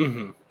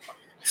 Mm-hmm.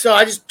 So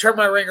I just turn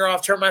my ringer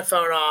off, turn my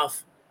phone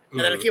off. And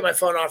then I keep my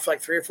phone off for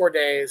like 3 or 4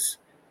 days.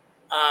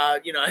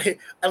 I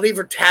leave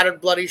a tattered,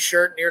 bloody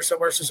shirt near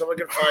somewhere so someone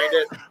can find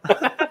it.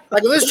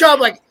 Like with this job,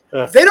 like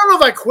they don't know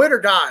if I quit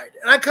or died,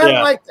 and I kind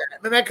of like that.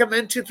 And then I come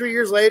in 2-3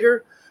 years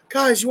later,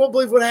 guys, you won't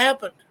believe what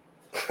happened.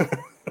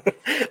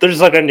 There's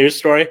like a news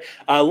story.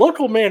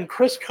 Local man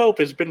Chris Cope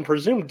has been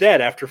presumed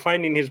dead after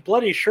finding his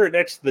bloody shirt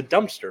next to the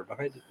dumpster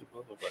behind it.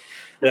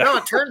 Yeah. No,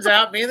 it turns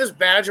out me and this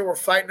badger were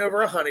fighting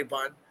over a honey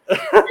bun.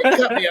 It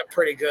cut me up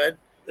pretty good.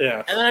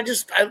 Yeah. And then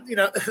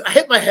I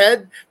hit my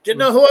head, didn't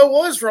know who I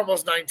was for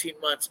almost 19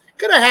 months.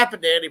 Could have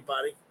happened to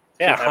anybody.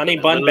 Yeah, honey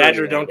bun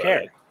badger don't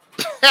care.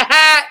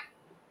 That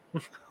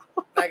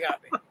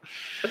got me.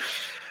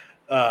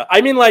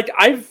 I mean, like,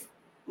 I've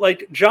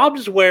like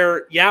jobs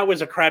where, it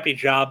was a crappy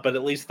job, but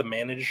at least the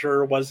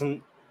manager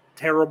wasn't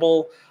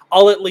terrible.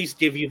 I'll at least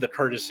give you the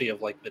courtesy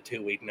of like the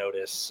 2-week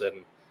notice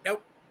and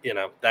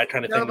that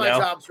kind of thing. None of my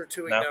jobs were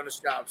 2-week notice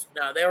jobs.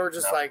 No, they were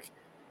just like,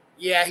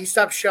 yeah, he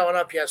stopped showing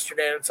up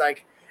yesterday, and it's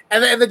like.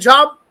 And the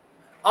job,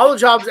 all the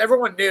jobs,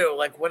 everyone knew.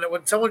 Like when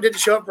someone didn't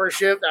show up for a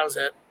shift, that was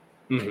it.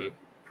 Mm-hmm.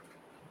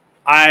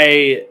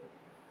 I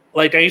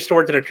used to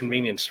work at a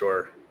convenience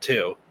store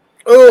too.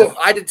 Oh,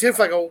 I did too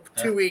for like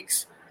 2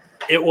 weeks.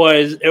 It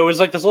was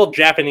like this little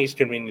Japanese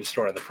convenience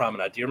store on the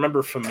promenade. Do you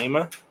remember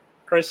Famima?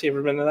 Chris, you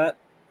ever been to that?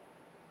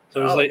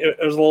 So it was like it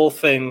was a little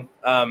thing.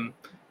 And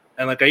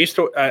like I used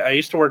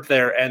to work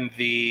there, and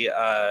the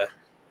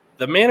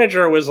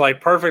manager was like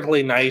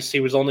perfectly nice. He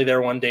was only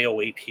there 1 day a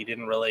week. He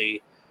didn't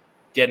really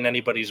get in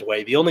anybody's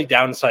way. The only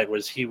downside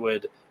was he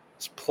would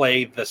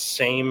play the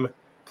same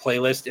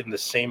playlist in the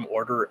same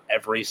order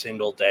every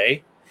single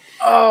day.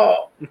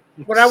 Oh,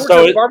 when I worked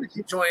at a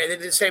barbecue joint, they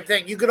did the same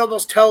thing. You could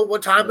almost tell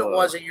what time it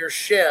was in your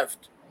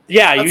shift.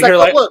 Yeah, you hear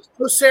like, look,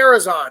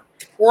 Sarah's on.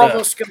 We're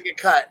almost going to get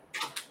cut.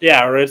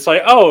 Yeah, or it's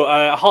like,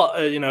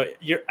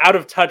 you're out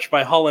of touch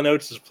by Hall &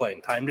 Oates is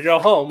playing. Time to go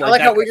home. I like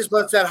how we just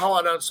both said Hall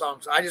 & Oates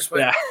songs. I just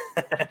went,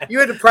 you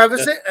had to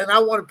preface it, and I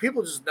wanted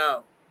people to just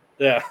know.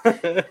 Yeah.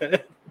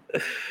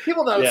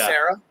 People know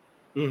Sarah.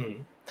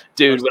 Mm-hmm.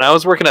 Dude, when I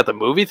was working at the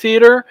movie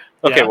theater,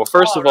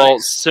 first of all,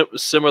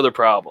 similar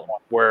problem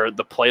where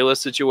the playlist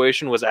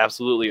situation was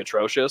absolutely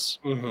atrocious.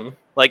 Mm-hmm.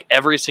 Like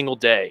every single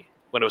day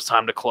when it was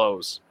time to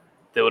close,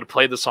 they would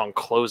play the song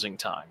Closing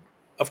Time.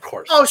 Of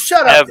course. Oh,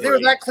 shut up. They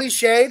were that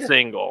cliched?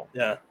 Single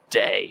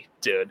day,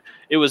 dude.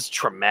 It was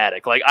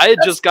traumatic. Like I had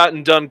just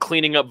gotten done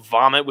cleaning up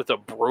vomit with a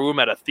broom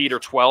at a Theater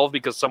 12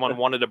 because someone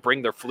wanted to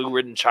bring their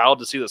flu-ridden child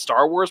to see the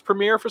Star Wars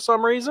premiere for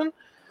some reason.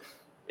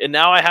 And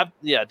now I have,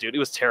 dude, it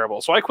was terrible.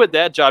 So I quit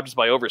that job just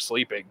by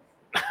oversleeping.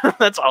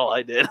 That's all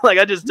I did. Like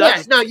I just,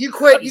 you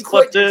quit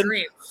your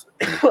dreams.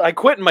 I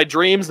quit in my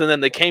dreams, and then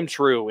they came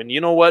true. And you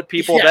know what,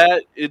 people,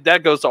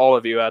 that goes to all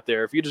of you out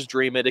there. If you just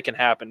dream it, it can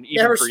happen.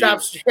 Even never for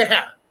stops. You.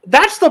 Yeah,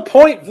 that's the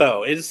point,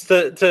 though. Is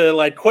to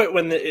like quit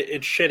when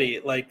it's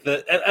shitty. Like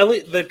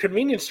the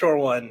convenience store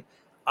one,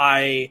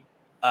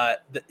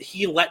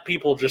 he let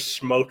people just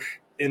smoke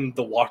in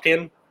the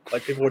walk-in.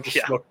 Like people would just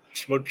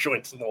smoke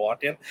joints in the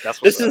walk-in.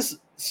 This is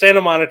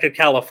Santa Monica,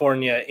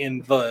 California,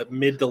 in the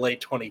mid to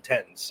late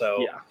 2010s.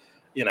 So,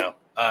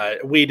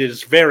 weed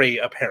is very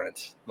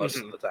apparent most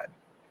of the time.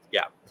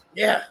 Yeah.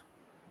 Yeah.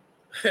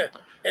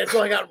 It's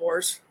only gotten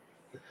worse.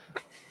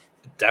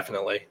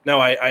 Definitely. No,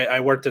 I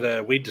worked at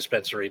a weed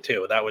dispensary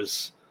too. That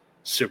was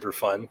super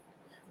fun.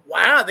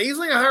 Wow, they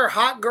usually hire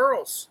hot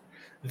girls.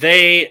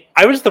 I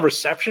was the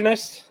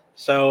receptionist,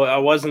 so I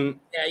wasn't.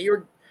 Yeah,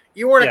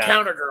 you weren't a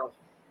counter girl.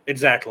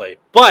 Exactly.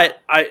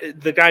 But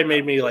the guy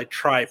made me like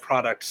try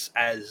products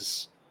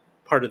as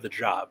part of the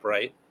job,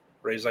 right?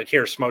 Where he's like,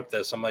 "Here, smoke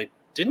this." I'm like,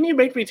 "Didn't you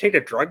make me take a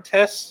drug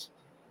test?"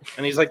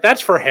 And he's like,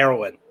 "That's for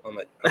heroin." I'm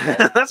like, okay.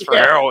 That's for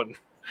heroin.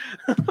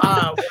 When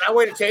I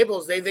waited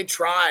tables, they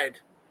tried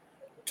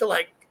to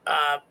like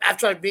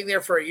after like being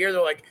there for a year,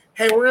 they're like,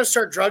 "Hey, we're gonna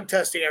start drug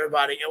testing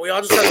everybody," and we all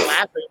just started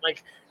laughing.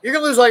 Like, you're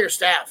gonna lose all your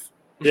staff.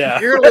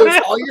 Yeah, you're gonna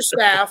lose all your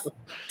staff,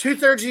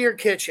 2/3 of your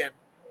kitchen.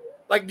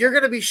 Like, you're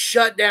gonna be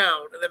shut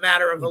down in the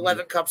matter of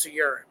 11 cups of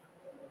urine.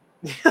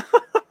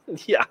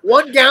 Yeah,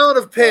 1 gallon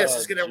of piss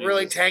is gonna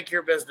really tank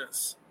your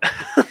business.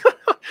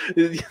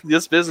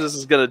 This business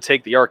is going to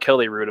take the R.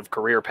 Kelly route of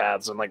career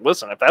paths. And like,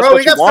 listen, if that's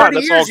what you want,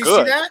 that's all good. You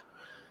see that?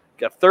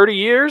 Got 30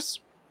 years?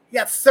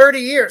 Yeah, 30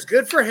 years.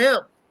 Good for him.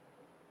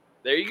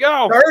 There you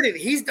go. 30.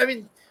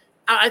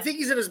 I think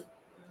he's in his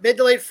mid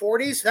to late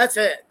 40s. That's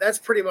it. That's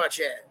pretty much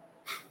it.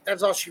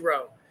 That's all she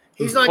wrote.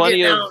 He's not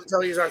getting out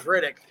until he's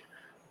arthritic.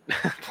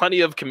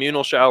 Plenty of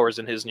communal showers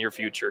in his near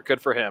future.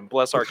 Good for him.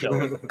 Bless R.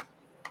 Kelly.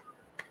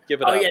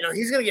 Give it up. Oh, yeah, no,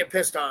 he's going to get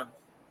pissed on.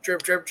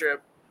 Drip, drip,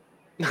 drip.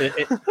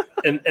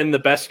 In the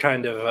best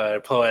kind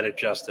of poetic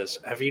justice,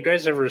 have you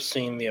guys ever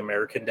seen the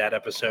American Dad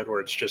episode where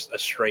it's just a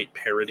straight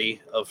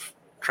parody of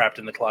Trapped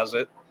in the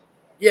Closet?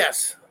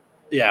 Yes.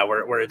 Yeah,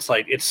 where it's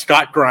like it's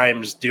Scott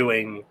Grimes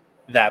doing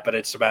that, but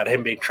it's about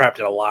him being trapped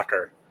in a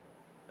locker.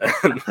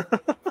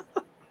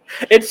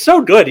 It's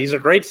so good. He's a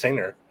great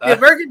singer. The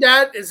American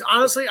Dad is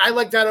honestly, I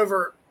like that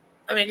over.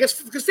 I mean, I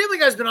guess because Family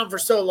Guy's been on for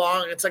so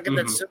long, it's like in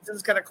that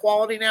Simpsons kind of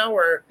quality now,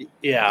 where you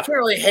can't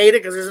really hate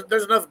it because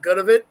there's enough good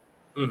of it.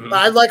 But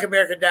I like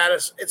American Dad.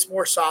 It's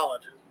more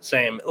solid.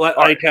 Same.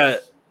 Like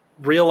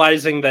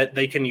realizing that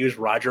they can use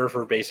Roger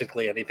for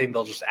basically anything.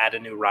 They'll just add a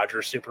new Roger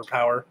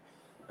superpower,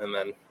 and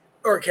then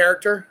or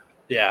character.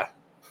 Yeah.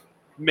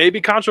 Maybe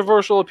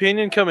controversial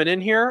opinion coming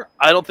in here.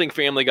 I don't think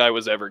Family Guy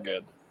was ever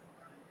good.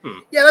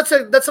 Yeah,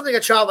 that's something a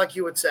child like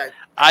you would say.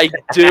 I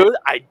don't.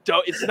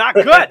 It's not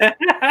good.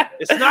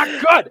 It's not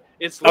good.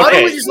 It's why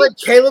don't we just let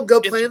Caleb go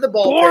play in the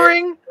ball?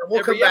 Boring. And we'll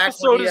Every come back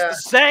episode is the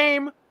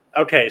same.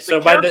 Okay, so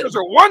the characters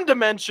are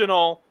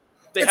one-dimensional.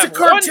 They have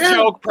one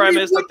joke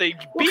premise that they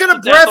beat what kind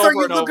of breath are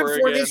you looking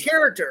for in these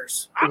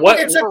characters?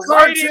 It's a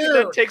cartoon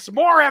that takes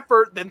more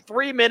effort than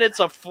 3 minutes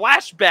of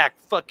flashback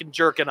fucking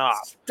jerking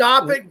off.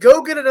 Stop it!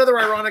 Go get another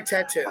ironic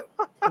tattoo.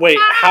 Wait,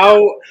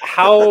 how?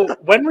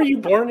 When were you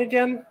born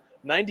again?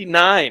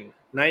 99.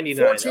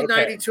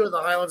 1492 in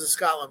the Highlands of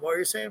Scotland. What are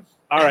you saying?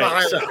 All right,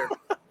 I'm a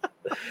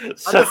I'm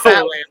a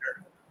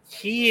Fatlander.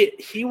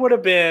 He would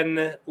have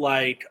been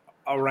like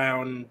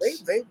around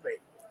wait.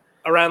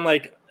 around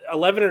like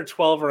 11 or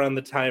 12 around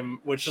the time,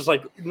 which is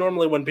like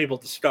normally when people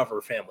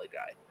discover Family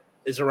Guy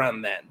is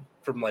around then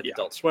from like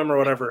Adult Swim or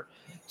whatever.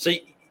 So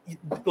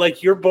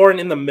like you're born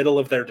in the middle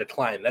of their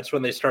decline. That's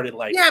when they started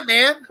like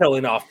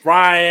killing off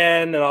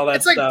Brian and all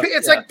that stuff.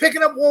 It's like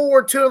picking up World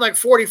War II in like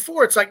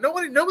 44. It's like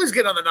nobody's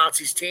getting on the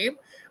Nazis team.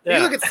 You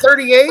look at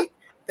 38,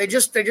 they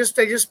just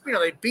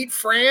they beat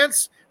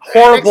France.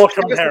 Horrible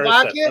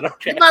comparison. You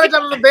might have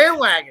got on the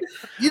bandwagon.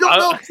 You don't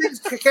know if things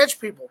can catch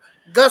people.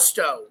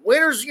 Gusto.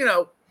 Winners,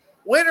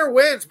 winner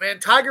wins, man.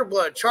 Tiger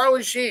Blood,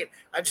 Charlie Sheen.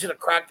 I just hit a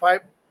crack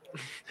pipe.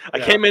 I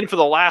came in for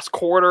the last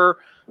quarter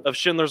of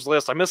Schindler's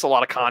List. I missed a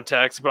lot of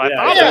context, but I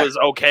thought it was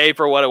okay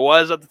for what it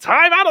was at the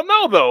time. I don't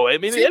know, though. I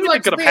mean,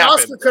 anything could have happened.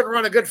 Oscar couldn't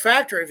run a good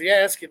factory if you're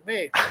asking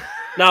me.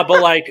 No,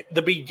 but like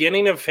the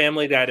beginning of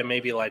Family Guy to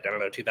maybe like, I don't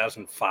know,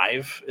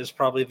 2005 is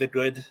probably the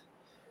good.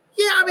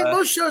 Yeah, I mean,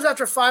 most shows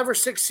after 5 or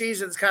 6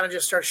 seasons kind of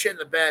just start shitting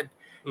the bed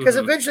because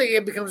eventually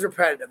it becomes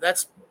repetitive.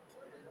 That's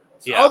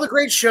all the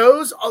great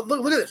shows.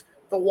 Look at this.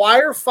 The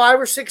Wire,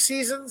 5 or 6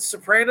 seasons.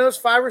 Sopranos,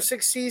 5 or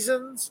 6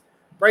 seasons.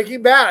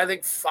 Breaking Bad, I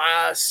think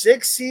 5,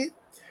 6 seasons.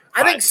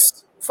 I think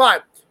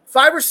 5.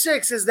 5 or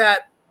 6 is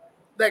that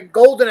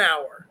golden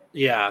hour.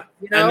 Yeah.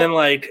 And then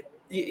like,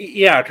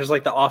 because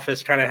like The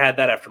Office kind of had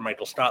that after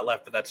Michael Stott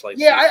left, but that's like.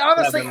 Yeah, I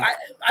honestly,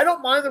 I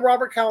don't mind the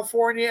Robert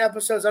California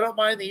episodes. I don't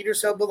mind the Eater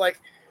Show, but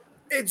like,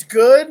 it's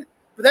good.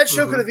 But that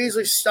show could have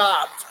easily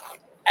stopped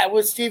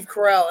with Steve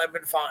Carell and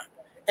been fine.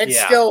 And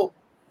still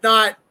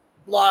not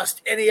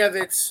lost any of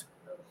its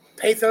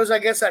pathos, I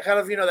guess, that kind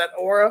of, that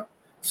aura.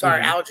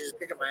 Sorry, allergies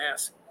picking my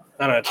ass.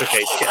 No, it's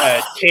okay.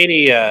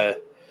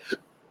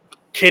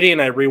 Katie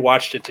and I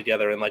rewatched it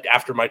together, and like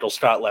after Michael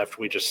Scott left,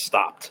 we just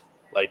stopped.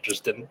 Like,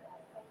 just didn't.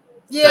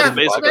 Yeah,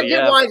 basically,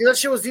 why? Because that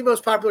show was the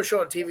most popular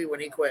show on TV when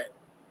he quit.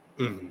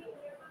 Mm-hmm.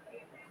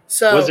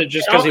 So was it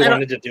just because he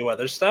wanted to do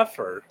other stuff,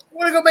 or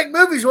want to go make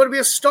movies? You want to be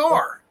a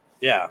star?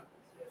 Yeah.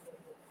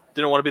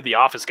 Didn't want to be the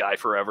Office guy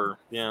forever.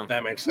 Yeah,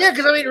 that makes sense. Yeah,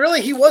 because I mean,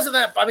 really, he wasn't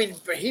that. I mean,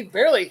 he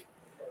barely.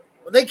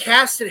 When they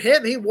casted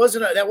him, he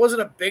wasn't. That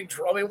wasn't a big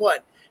draw. I mean,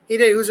 what he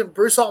did? He was in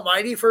Bruce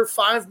Almighty for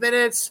 5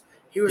 minutes.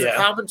 He was a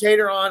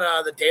commentator on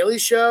the Daily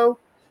Show.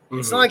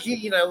 It's not like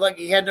like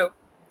he had no.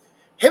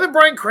 Him and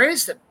Bryan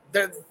Cranston.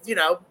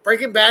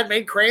 Breaking Bad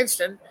made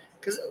Cranston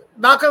because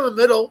Malcolm in the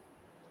Middle,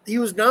 he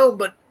was known,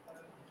 but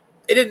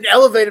it didn't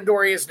elevate him to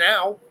where he is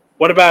now.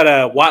 What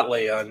about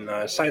Watley on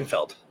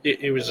Seinfeld?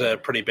 He was a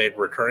pretty big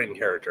recurring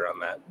character on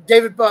that.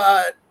 David,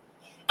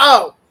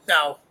 oh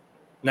no,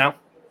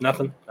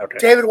 nothing. Okay,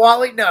 David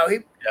Watley, no, he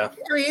yeah.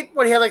 He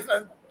had like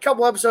a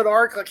couple episode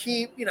arc, like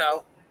he,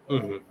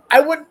 Mm-hmm. I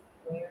wouldn't.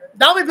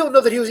 Not many people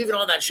know that he was even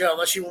on that show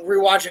unless you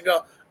rewatch and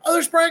go, oh,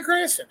 there's Bryan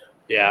Cranston.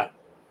 Yeah.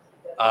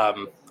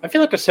 I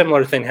feel like a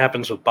similar thing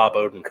happens with Bob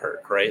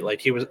Odenkirk, right? Like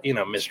he was,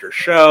 Mr.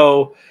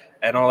 Show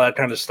and all that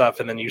kind of stuff,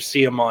 and then you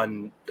see him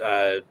on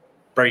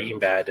Breaking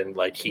Bad, and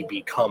like he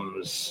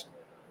becomes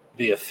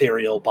the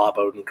ethereal Bob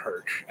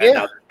Odenkirk, and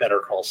now Better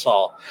Call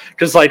Saul.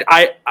 Because like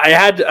I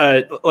had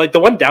like the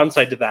one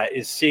downside to that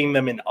is seeing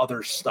them in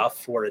other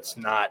stuff where it's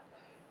not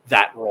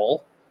that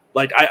role.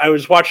 Like I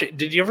was watching.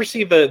 Did you ever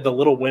see the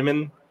Little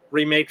Women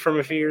remake from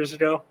a few years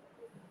ago?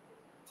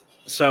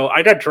 So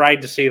I got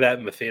dragged to see that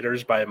in the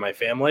theaters by my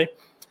family,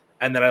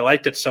 and then I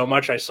liked it so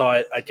much I saw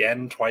it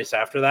again twice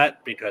after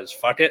that because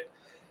fuck it.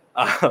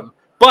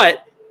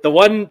 But the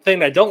one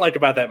thing I don't like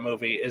about that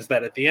movie is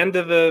that at the end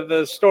of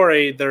the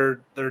story,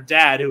 their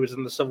dad, who was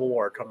in the Civil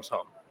War, comes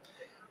home,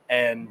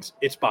 and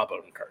it's Bob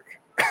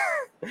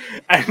Odenkirk,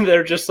 and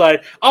they're just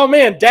like, "Oh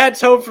man, Dad's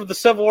home from the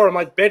Civil War." I'm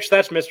like, "Bitch,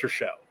 that's Mr.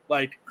 Show."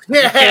 Like,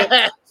 you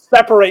can't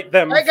separate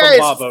them. That guy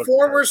is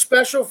former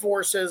Special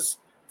Forces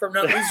from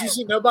No. Did you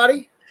see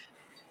Nobody?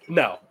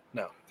 No.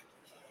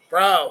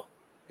 Bro.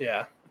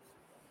 Yeah.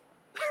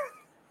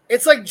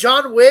 It's like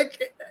John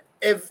Wick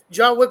if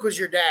John Wick was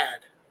your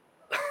dad.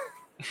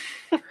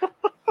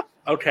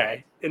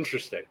 Okay,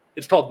 interesting.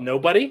 It's called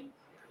Nobody?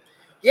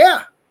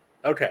 Yeah.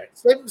 Okay.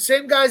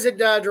 Same guys that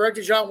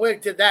directed John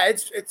Wick did that.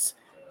 It's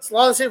a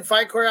lot of the same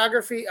fight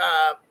choreography.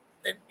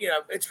 And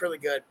it's really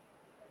good.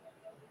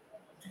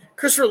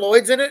 Christopher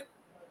Lloyd's in it.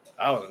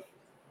 Oh,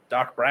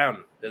 Doc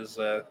Brown is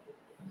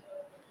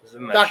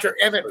in that. Dr.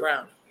 Emmett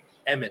Brown.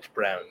 Emmett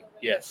Brown,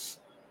 yes.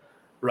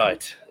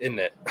 Right, isn't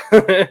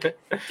it?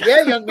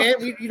 Yeah, young man.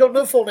 You don't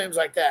know full names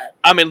like that.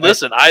 I mean,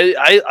 listen,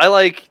 I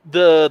like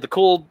the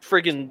cool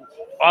freaking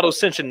auto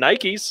ascension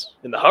Nikes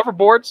and the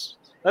hoverboards.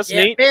 That's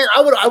neat. Man,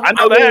 I would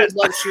that.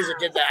 love shoes that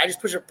did that. I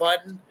just push a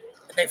button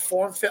and they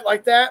form fit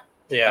like that.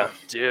 Yeah,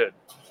 dude.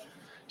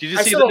 Did you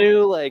see the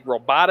new like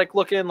robotic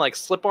looking like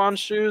slip on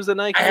shoes that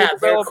Nike? I have.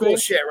 They're cool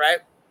shit, right?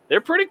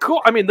 They're pretty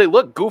cool. I mean, they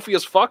look goofy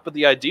as fuck, but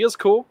the idea's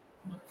cool.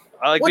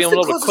 I like being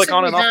able to click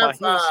on and off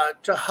my heels.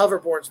 To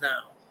hoverboards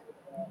now.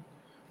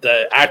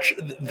 The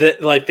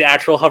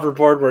actual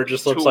hoverboard where it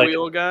just looks like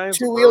two-wheel guys.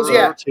 2 wheels,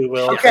 yeah.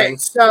 2-wheel. Okay, thing.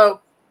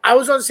 so I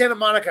was on Santa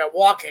Monica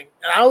walking,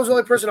 and I was the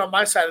only person on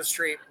my side of the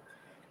street.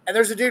 And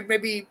there's a dude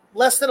maybe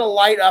less than a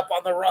light up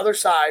on the other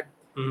side.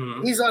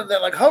 Mm-hmm. He's on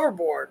that like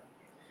hoverboard,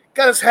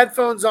 got his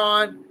headphones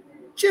on,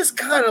 just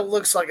kind of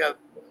looks like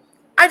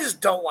I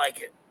just don't like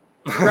it.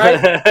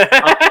 Right?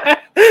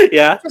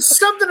 Yeah. There's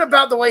something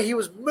about the way he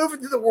was moving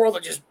through the world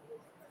that just,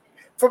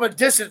 from a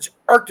distance,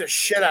 irked the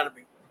shit out of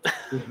me.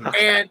 Mm-hmm.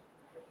 And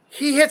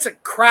he hits a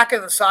crack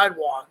in the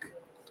sidewalk.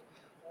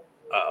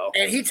 Uh-oh.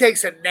 And he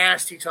takes a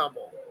nasty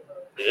tumble.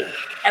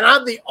 And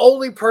I'm the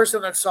only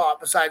person that saw it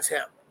besides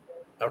him.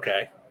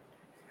 Okay.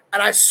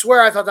 And I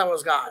swear I thought that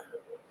was God.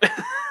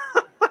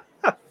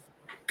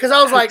 Because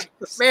I was like,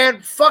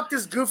 man, fuck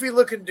this goofy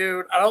looking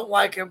dude. I don't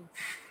like him.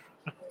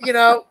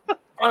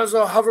 On his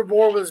little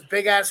hoverboard with his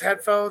big ass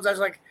headphones. I was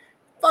like,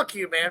 fuck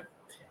you, man.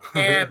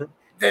 And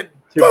then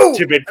boom!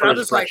 Too big for and I'm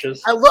his just like,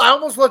 britches. I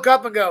almost look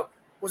up and go,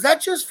 was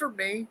that just for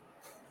me?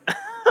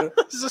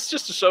 Is this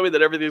just to show me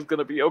that everything's going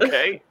to be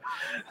okay?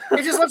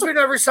 It just lets me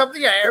know every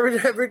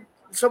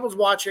someone's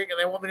watching and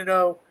they want me to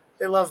know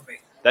they love me.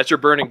 That's your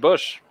burning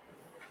bush.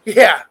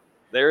 Yeah.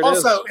 There it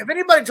is. Also, if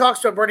anybody talks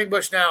to a burning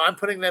bush now, I'm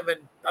putting them in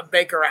a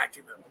Baker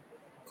acting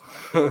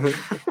them.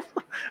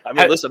 I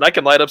mean, listen, I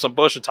can light up some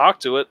bush and talk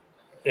to it.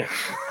 Yeah.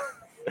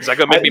 Is that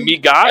going to make me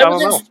meet God? I don't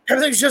know.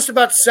 Everything's just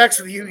about sex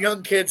with you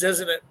young kids,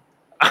 isn't it?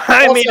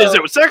 I mean, is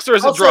it sex or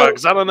is it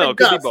drugs? I don't know. It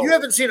could be both. You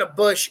haven't seen a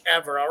bush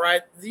ever, all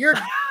right? Your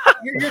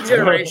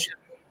generation.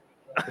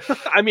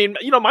 I mean,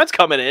 mine's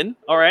coming in.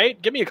 All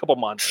right, give me a couple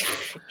months.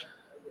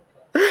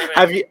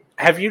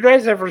 Have you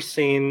guys ever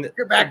seen?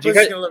 Your back bush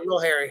is gonna look real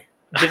hairy.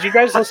 Did you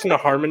guys listen to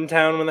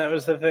Harmontown when that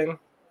was the thing?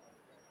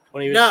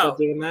 When he was still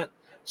doing that?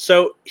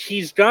 So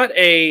he's got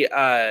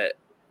an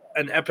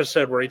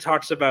episode where he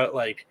talks about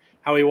like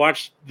how he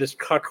watched this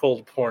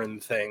cuckold porn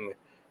thing,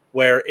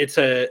 where it's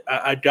a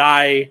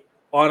guy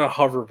on a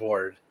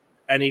hoverboard,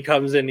 and he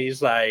comes in,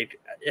 he's like,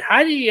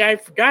 I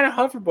forgot a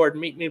hoverboard,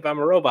 meet me if I'm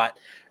a robot.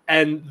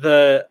 And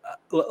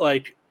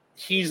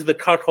he's the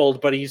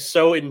cuckold, but he's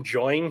so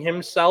enjoying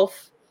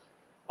himself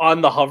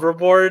on the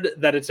hoverboard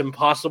that it's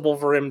impossible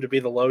for him to be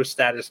the low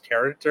status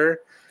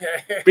character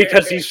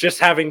because he's just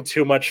having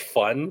too much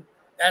fun.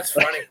 That's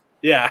funny.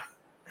 Yeah.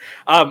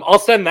 I'll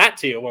send that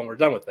to you when we're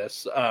done with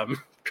this.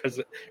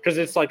 Because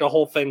it's like a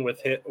whole thing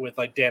with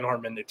like Dan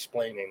Harmon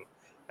explaining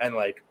and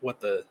like what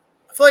the.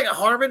 I feel like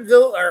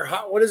Harmonville or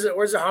what is it?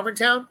 Where's it?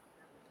 Harmontown?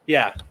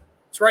 Yeah.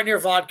 It's right near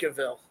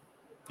Vodkaville.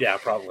 Yeah,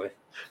 probably.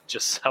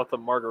 Just south of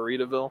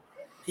Margaritaville.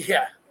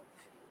 Yeah.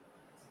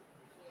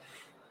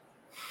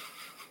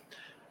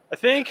 I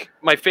think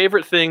my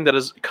favorite thing that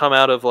has come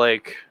out of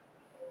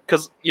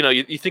because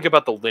you think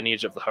about the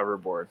lineage of the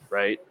hoverboard,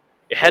 right?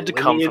 It had to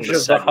come from the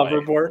Segway.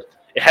 hoverboard.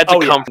 It had to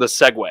come from the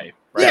Segway.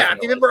 Right? Yeah,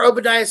 you remember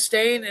Obadiah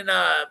Stane in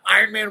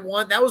Iron Man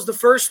 1? That was the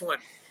first one.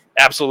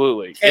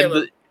 Absolutely. And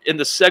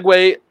the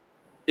Segway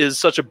is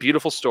such a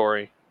beautiful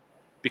story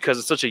because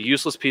it's such a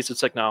useless piece of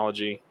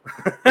technology.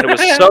 And it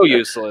was so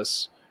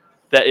useless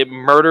that it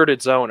murdered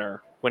its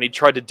owner when he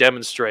tried to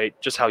demonstrate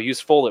just how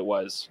useful it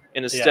was.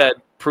 And instead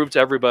proved to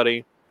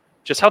everybody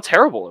just how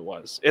terrible it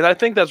was. And I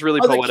think that's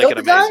really poetic and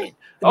amazing.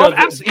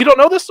 You don't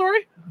know this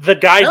story? The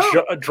guy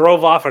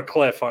drove off a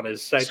cliff on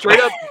his Segway.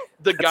 Straight up,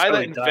 the guy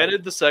that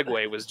invented the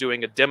Segway was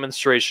doing a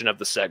demonstration of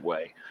the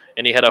Segway.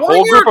 And he had a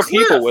whole group of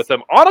people with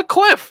him on a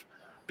cliff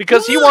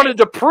because he wanted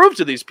to prove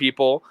to these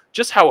people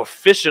just how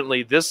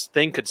efficiently this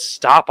thing could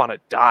stop on a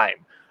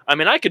dime. I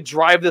mean, I could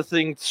drive the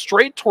thing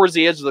straight towards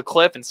the edge of the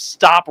cliff and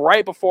stop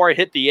right before I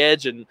hit the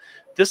edge, and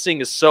this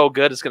thing is so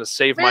good, it's going to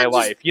save my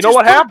life. You know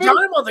what happened? Put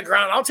a dime on the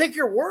ground. I'll take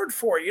your word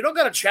for it. You don't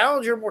got to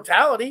challenge your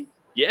mortality.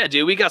 Yeah,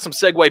 dude, we got some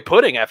Segway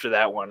pudding after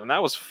that one, and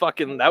that was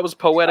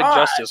poetic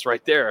justice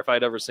right there if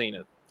I'd ever seen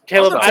it.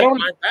 Caleb,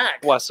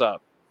 What's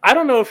up? I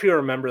don't know if you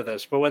remember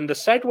this, but when the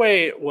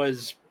Segway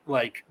was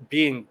like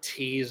being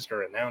teased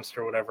or announced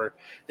or whatever,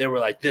 they were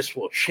like, "This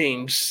will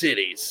change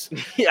cities.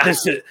 Yeah.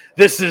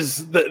 This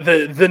is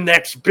the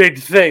next big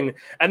thing."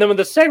 And then when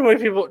the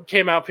Segway people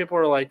came out, people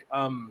were like,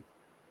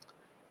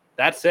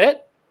 "That's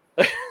it."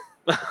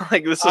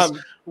 Like, this is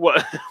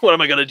what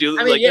am I gonna do?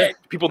 I mean,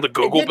 people in the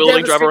Google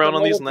building drive around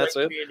on these, and that's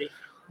it.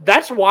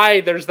 That's why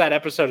there's that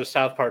episode of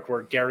South Park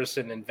where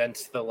Garrison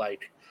invents the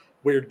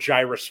weird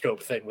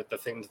gyroscope thing with the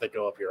things that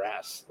go up your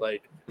ass.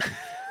 Like,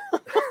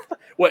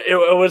 well,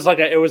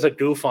 it was a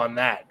goof on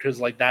that because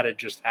that had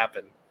just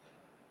happened.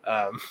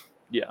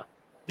 Yeah,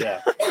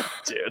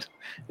 dude,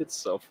 it's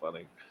so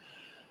funny.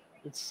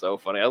 It's so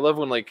funny. I love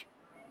when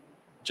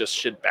just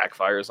shit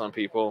backfires on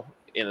people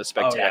in a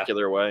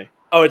spectacular way.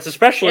 Oh, it's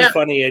especially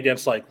funny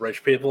against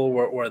rich people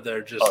where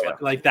they're just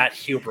that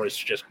hubris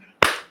just.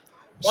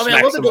 Well, I mean,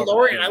 I looked at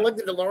DeLorean. I looked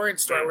at the DeLorean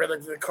story where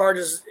the car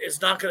is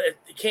not gonna.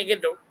 You can't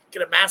get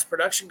a mass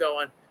production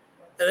going,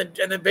 and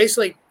then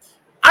basically,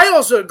 I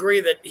also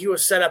agree that he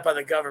was set up by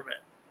the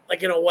government,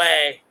 in a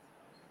way,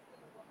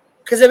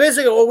 because they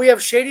basically, we have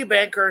shady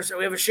bankers and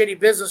we have a shady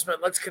businessman.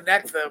 Let's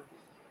connect them,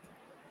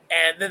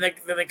 and then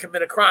they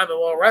commit a crime and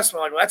we'll arrest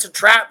them. That's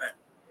entrapment,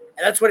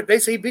 and that's what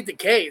basically he beat the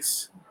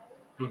case.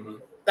 Mm-hmm.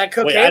 That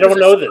cocaine. Wait, I don't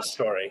know this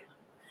story.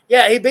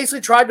 Yeah, he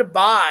basically tried to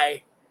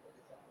buy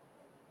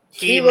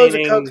kilos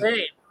of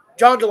cocaine.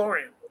 John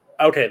DeLorean.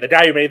 Okay, the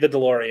guy who made the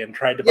DeLorean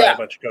tried to buy a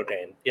bunch of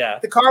cocaine. Yeah,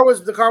 the car was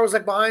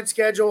behind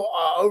schedule,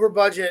 over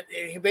budget,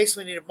 and he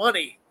basically needed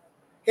money.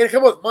 He had to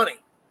come up with money,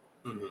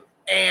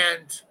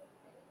 and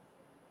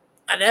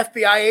an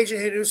FBI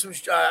agent who knew some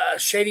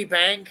shady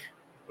bank,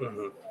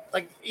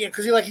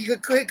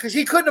 because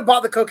he couldn't have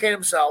bought the cocaine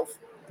himself.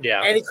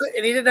 Yeah, and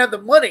he didn't have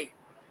the money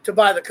to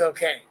buy the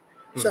cocaine.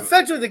 So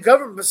effectively, the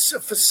government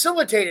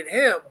facilitated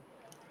him,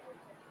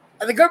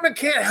 and the government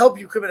can't help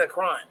you commit a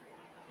crime.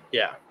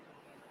 Yeah,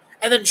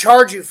 and then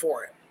charge you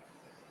for it.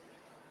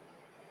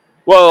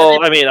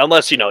 Well, I mean,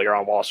 unless you're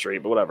on Wall Street,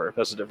 but whatever,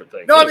 that's a different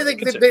thing. No, anyway,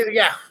 I mean,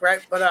 yeah, right.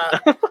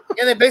 But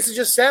they basically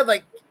just said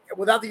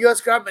without the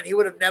U.S. government, he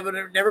would have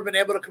never been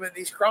able to commit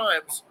these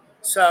crimes.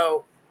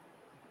 So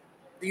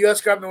the U.S.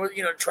 government was,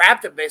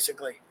 trapped him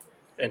basically.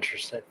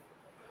 Interesting.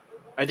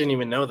 I didn't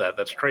even know that.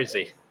 That's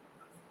crazy.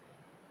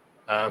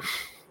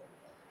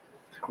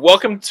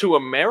 Welcome to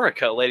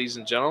America, ladies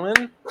and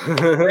gentlemen.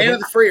 Land of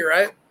the free,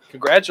 right?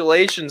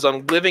 Congratulations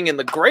on living in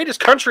the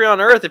greatest country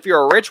on earth if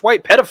you're a rich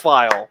white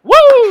pedophile.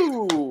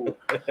 Woo!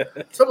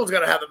 Someone's got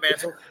to have the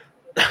mantle.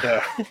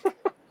 Yeah.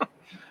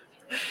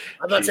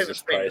 I'm not saying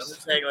it's fake. I'm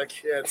just saying,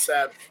 it's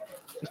sad.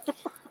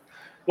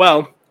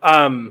 Well,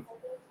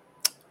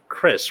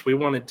 Chris, we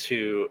wanted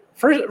to...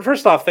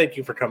 First off, thank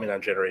you for coming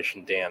on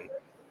Generation Dan.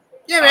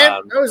 Yeah, man.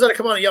 I always let it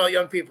come on and yell at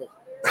young people.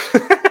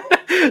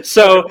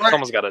 So,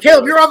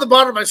 Caleb, you're on the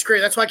bottom of my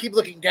screen. That's why I keep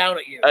looking down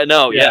at you. I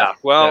know, yeah.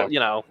 Well,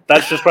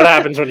 that's just what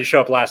happens when you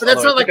show up last. But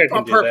that's not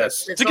on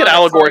purpose. It's a good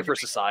allegory for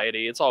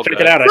society. It's all good.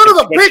 Check it out. Son of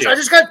a bitch! I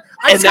just got.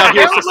 And now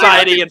here's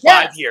society in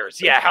 5 years.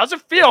 Yeah, how's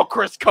it feel,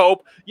 Chris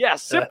Cope? Yeah,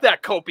 sip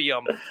that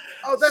copium.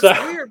 Oh, that's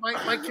weird.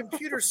 My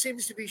computer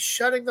seems to be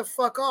shutting the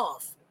fuck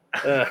off.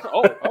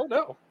 Oh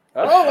no.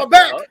 I'm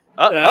back.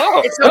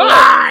 It's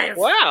alive.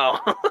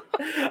 Wow.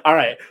 All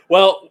right.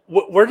 Well,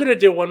 we're going to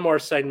do one more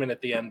segment at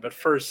the end, but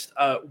first,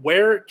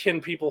 where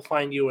can people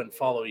find you and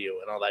follow you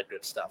and all that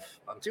good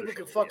stuff? People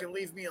can fucking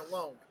leave me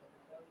alone.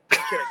 I'm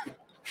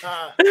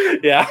kidding.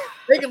 Yeah.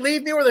 They can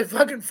leave me or they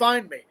fucking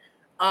find me.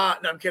 No,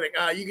 I'm kidding.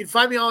 You can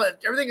find me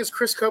everything is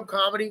Chris Cope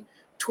Comedy.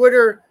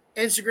 Twitter,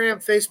 Instagram,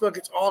 Facebook,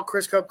 it's all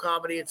Chris Cope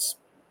Comedy. It's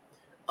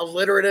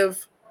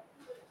alliterative.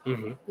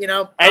 Mm-hmm.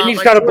 And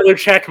he's got a blue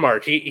check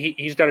mark.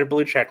 He's got a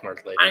blue check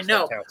mark, ladies. I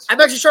know.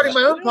 I'm actually starting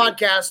my own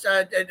podcast.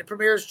 It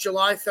premieres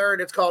July 3rd.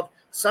 It's called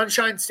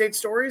Sunshine State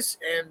Stories,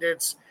 and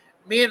it's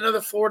me and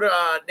another Florida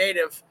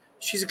native.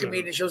 She's a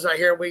comedian. She lives out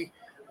here. We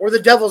we're the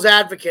devil's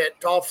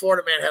advocate to all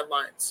Florida Man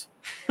headlines.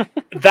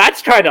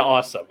 That's kind of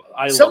awesome.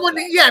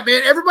 Yeah,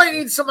 man. Everybody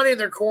needs somebody in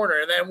their corner,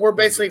 and then we're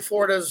basically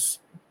Florida's.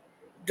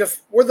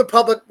 We're the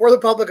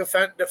public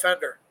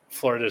defender.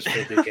 Florida's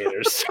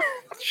vindicators.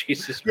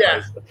 Jesus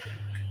Christ.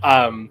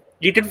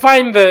 You can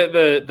find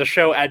the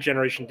show at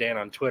Generation Dan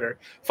on Twitter.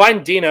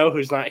 Find Dino,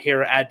 who's not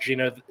here, at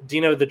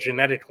Dino the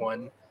Genetic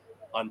One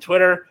on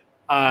Twitter.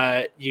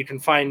 You can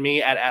find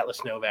me at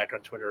Atlas Novak on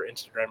Twitter or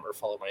Instagram, or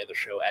follow my other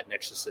show at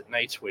Nexus at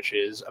Nights, which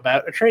is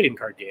about a trading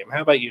card game.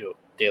 How about you,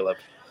 Caleb?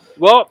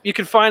 Well, you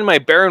can find my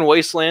barren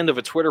wasteland of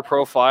a Twitter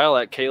profile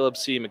at Caleb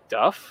C.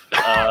 McDuff.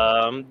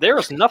 There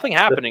is nothing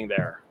happening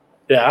there.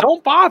 Yeah.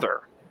 Don't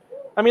bother.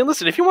 I mean,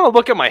 listen, if you want to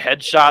look at my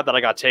headshot that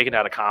I got taken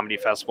at a comedy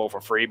festival for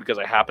free because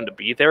I happened to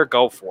be there,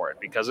 go for it,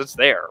 because it's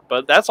there.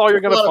 But that's all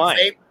you're going to find.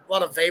 A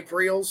lot of vape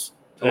reels.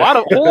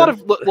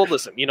 Well,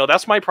 listen,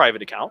 that's my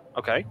private account,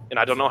 okay? And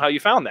I don't know how you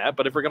found that,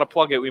 but if we're going to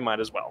plug it, we might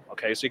as well,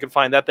 okay? So you can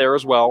find that there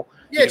as well.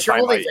 Yeah, it's your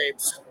only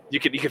vapes. You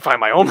can find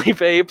my only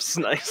vapes.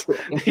 Nice.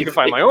 You can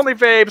find my only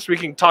vapes. We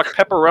can talk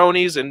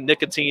pepperonis and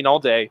nicotine all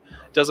day.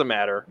 Doesn't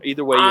matter.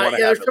 Either way you want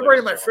to have it. There's pepperoni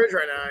in my fridge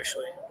right now,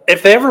 actually.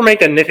 If they ever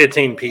make a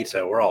nicotine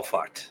pizza, we're all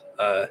fucked.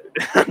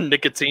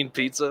 Nicotine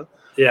pizza?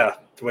 Yeah,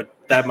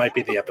 that might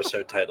be the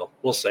episode title.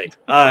 We'll see.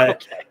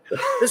 Okay.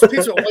 This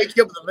pizza will wake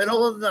you up in the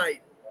middle of the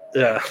night.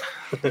 Yeah.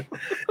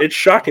 It's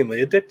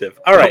shockingly addictive.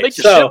 All right. It'll make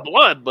you shed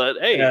blood, but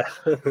hey. Yeah.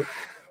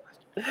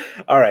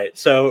 All right.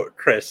 So,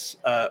 Chris,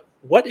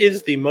 what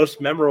is the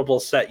most memorable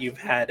set you've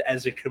had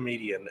as a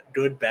comedian,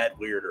 good, bad,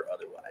 weird, or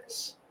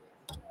otherwise?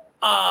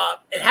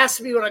 It has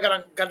to be when I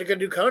got to go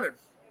do Conan.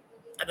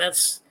 And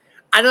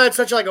I know it's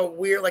such like a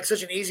weird, like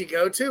such an easy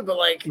go-to, but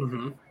like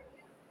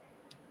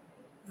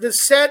the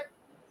set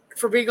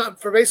for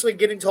basically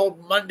getting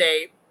told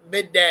Monday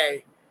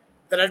midday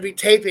that I'd be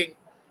taping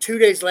 2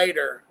 days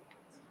later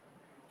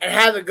and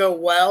have it go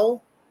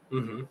well.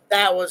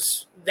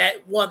 That's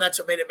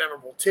what made it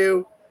memorable.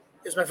 2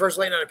 is my first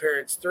late night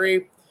appearance.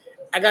 3,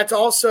 I got to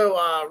also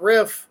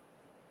riff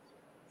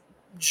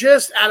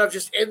just out of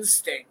just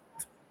instinct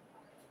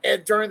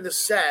and during the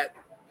set,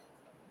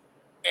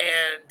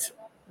 and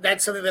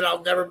that's something that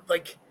I'll never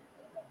like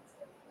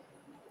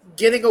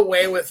getting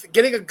away with,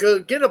 getting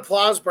an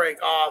applause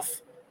break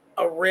off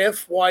a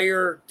riff while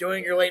you're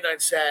doing your late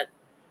night set.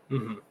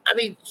 I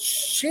mean,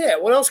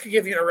 shit. What else could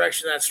give you an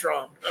erection that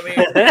strong? I mean,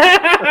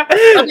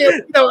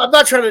 I'm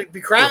not trying to be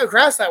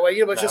crass that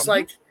way, but just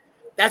like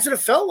that's what it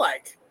felt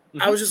like.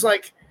 I was just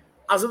like,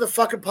 I was in the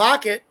fucking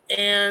pocket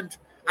and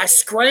I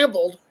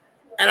scrambled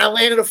and I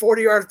landed a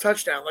 40-yard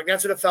touchdown. Like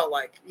that's what it felt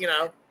like,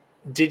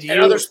 Did you? And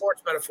other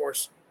sports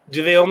metaphors.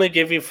 Do they only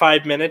give you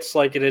 5 minutes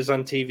like it is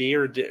on TV,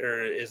 or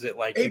is it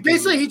like? He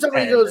told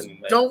me, he goes,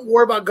 "Don't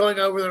worry about going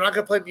over. They're not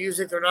going to play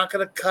music. They're not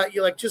going to cut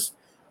you. Like just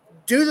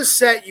do the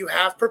set you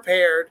have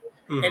prepared,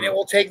 and it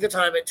will take the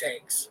time it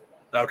takes."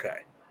 Okay,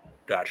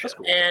 gotcha. That's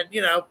cool. And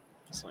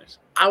that's nice.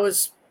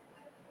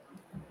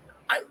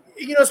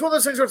 It's one of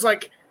those things where it's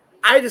like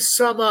I had to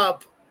sum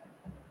up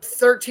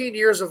 13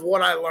 years of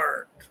what I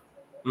learned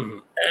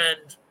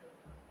and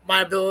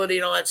my ability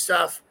and all that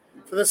stuff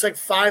for this like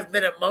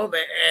 5-minute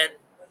moment, and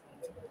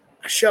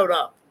I showed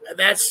up, and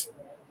that's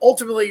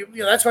ultimately,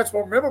 that's why it's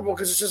more memorable,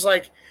 because it's just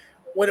like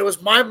when it was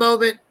my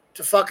moment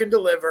to fucking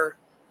deliver,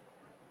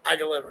 I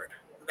delivered.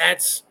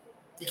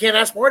 You can't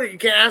ask more. You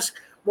can't ask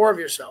more of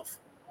yourself.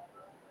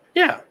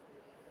 Yeah,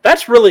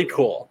 that's really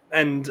cool,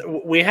 and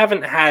we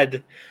haven't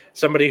had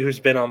somebody who's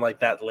been on like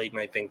that late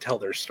night thing tell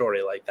their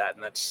story like that,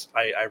 and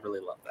I really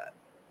love that.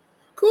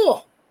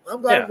 Cool.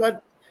 I'm glad. Yeah.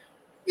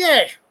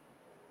 Yay.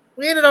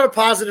 We ended on a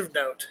positive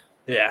note.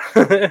 Yeah.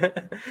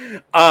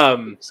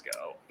 Let's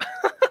go.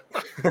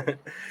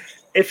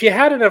 If you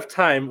had enough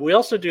time, we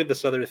also do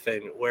this other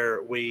thing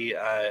where we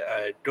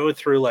go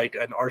through like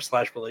an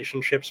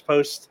r/relationships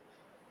post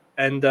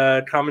and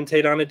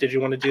commentate on it. Did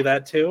you want to do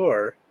that too,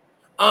 or?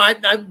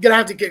 I'm gonna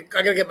have to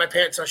I gotta get my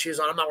pants on shoes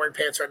on. I'm not wearing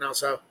pants right now,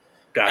 so.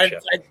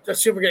 Gotcha. I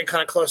assume we're getting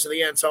kind of close to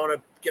the end, so I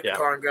want to get in the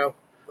car and go.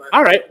 But,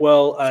 all right.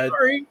 Well,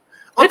 sorry.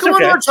 I'll come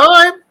on more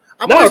time.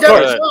 I'm always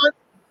down for fun.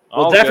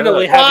 We'll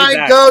definitely have you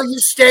back. Go. You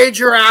stayed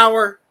your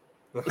hour.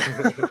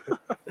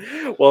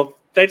 Well,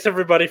 thanks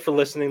everybody for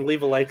listening.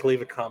 Leave a like,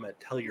 leave a comment,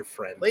 tell your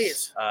friends,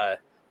 please.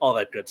 All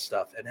that good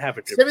stuff, and have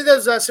a good. Send me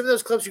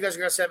those clips you guys are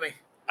gonna send me.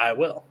 I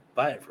will.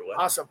 Bye, everyone.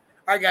 Awesome.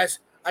 All right, guys.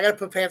 I gotta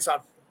put pants on.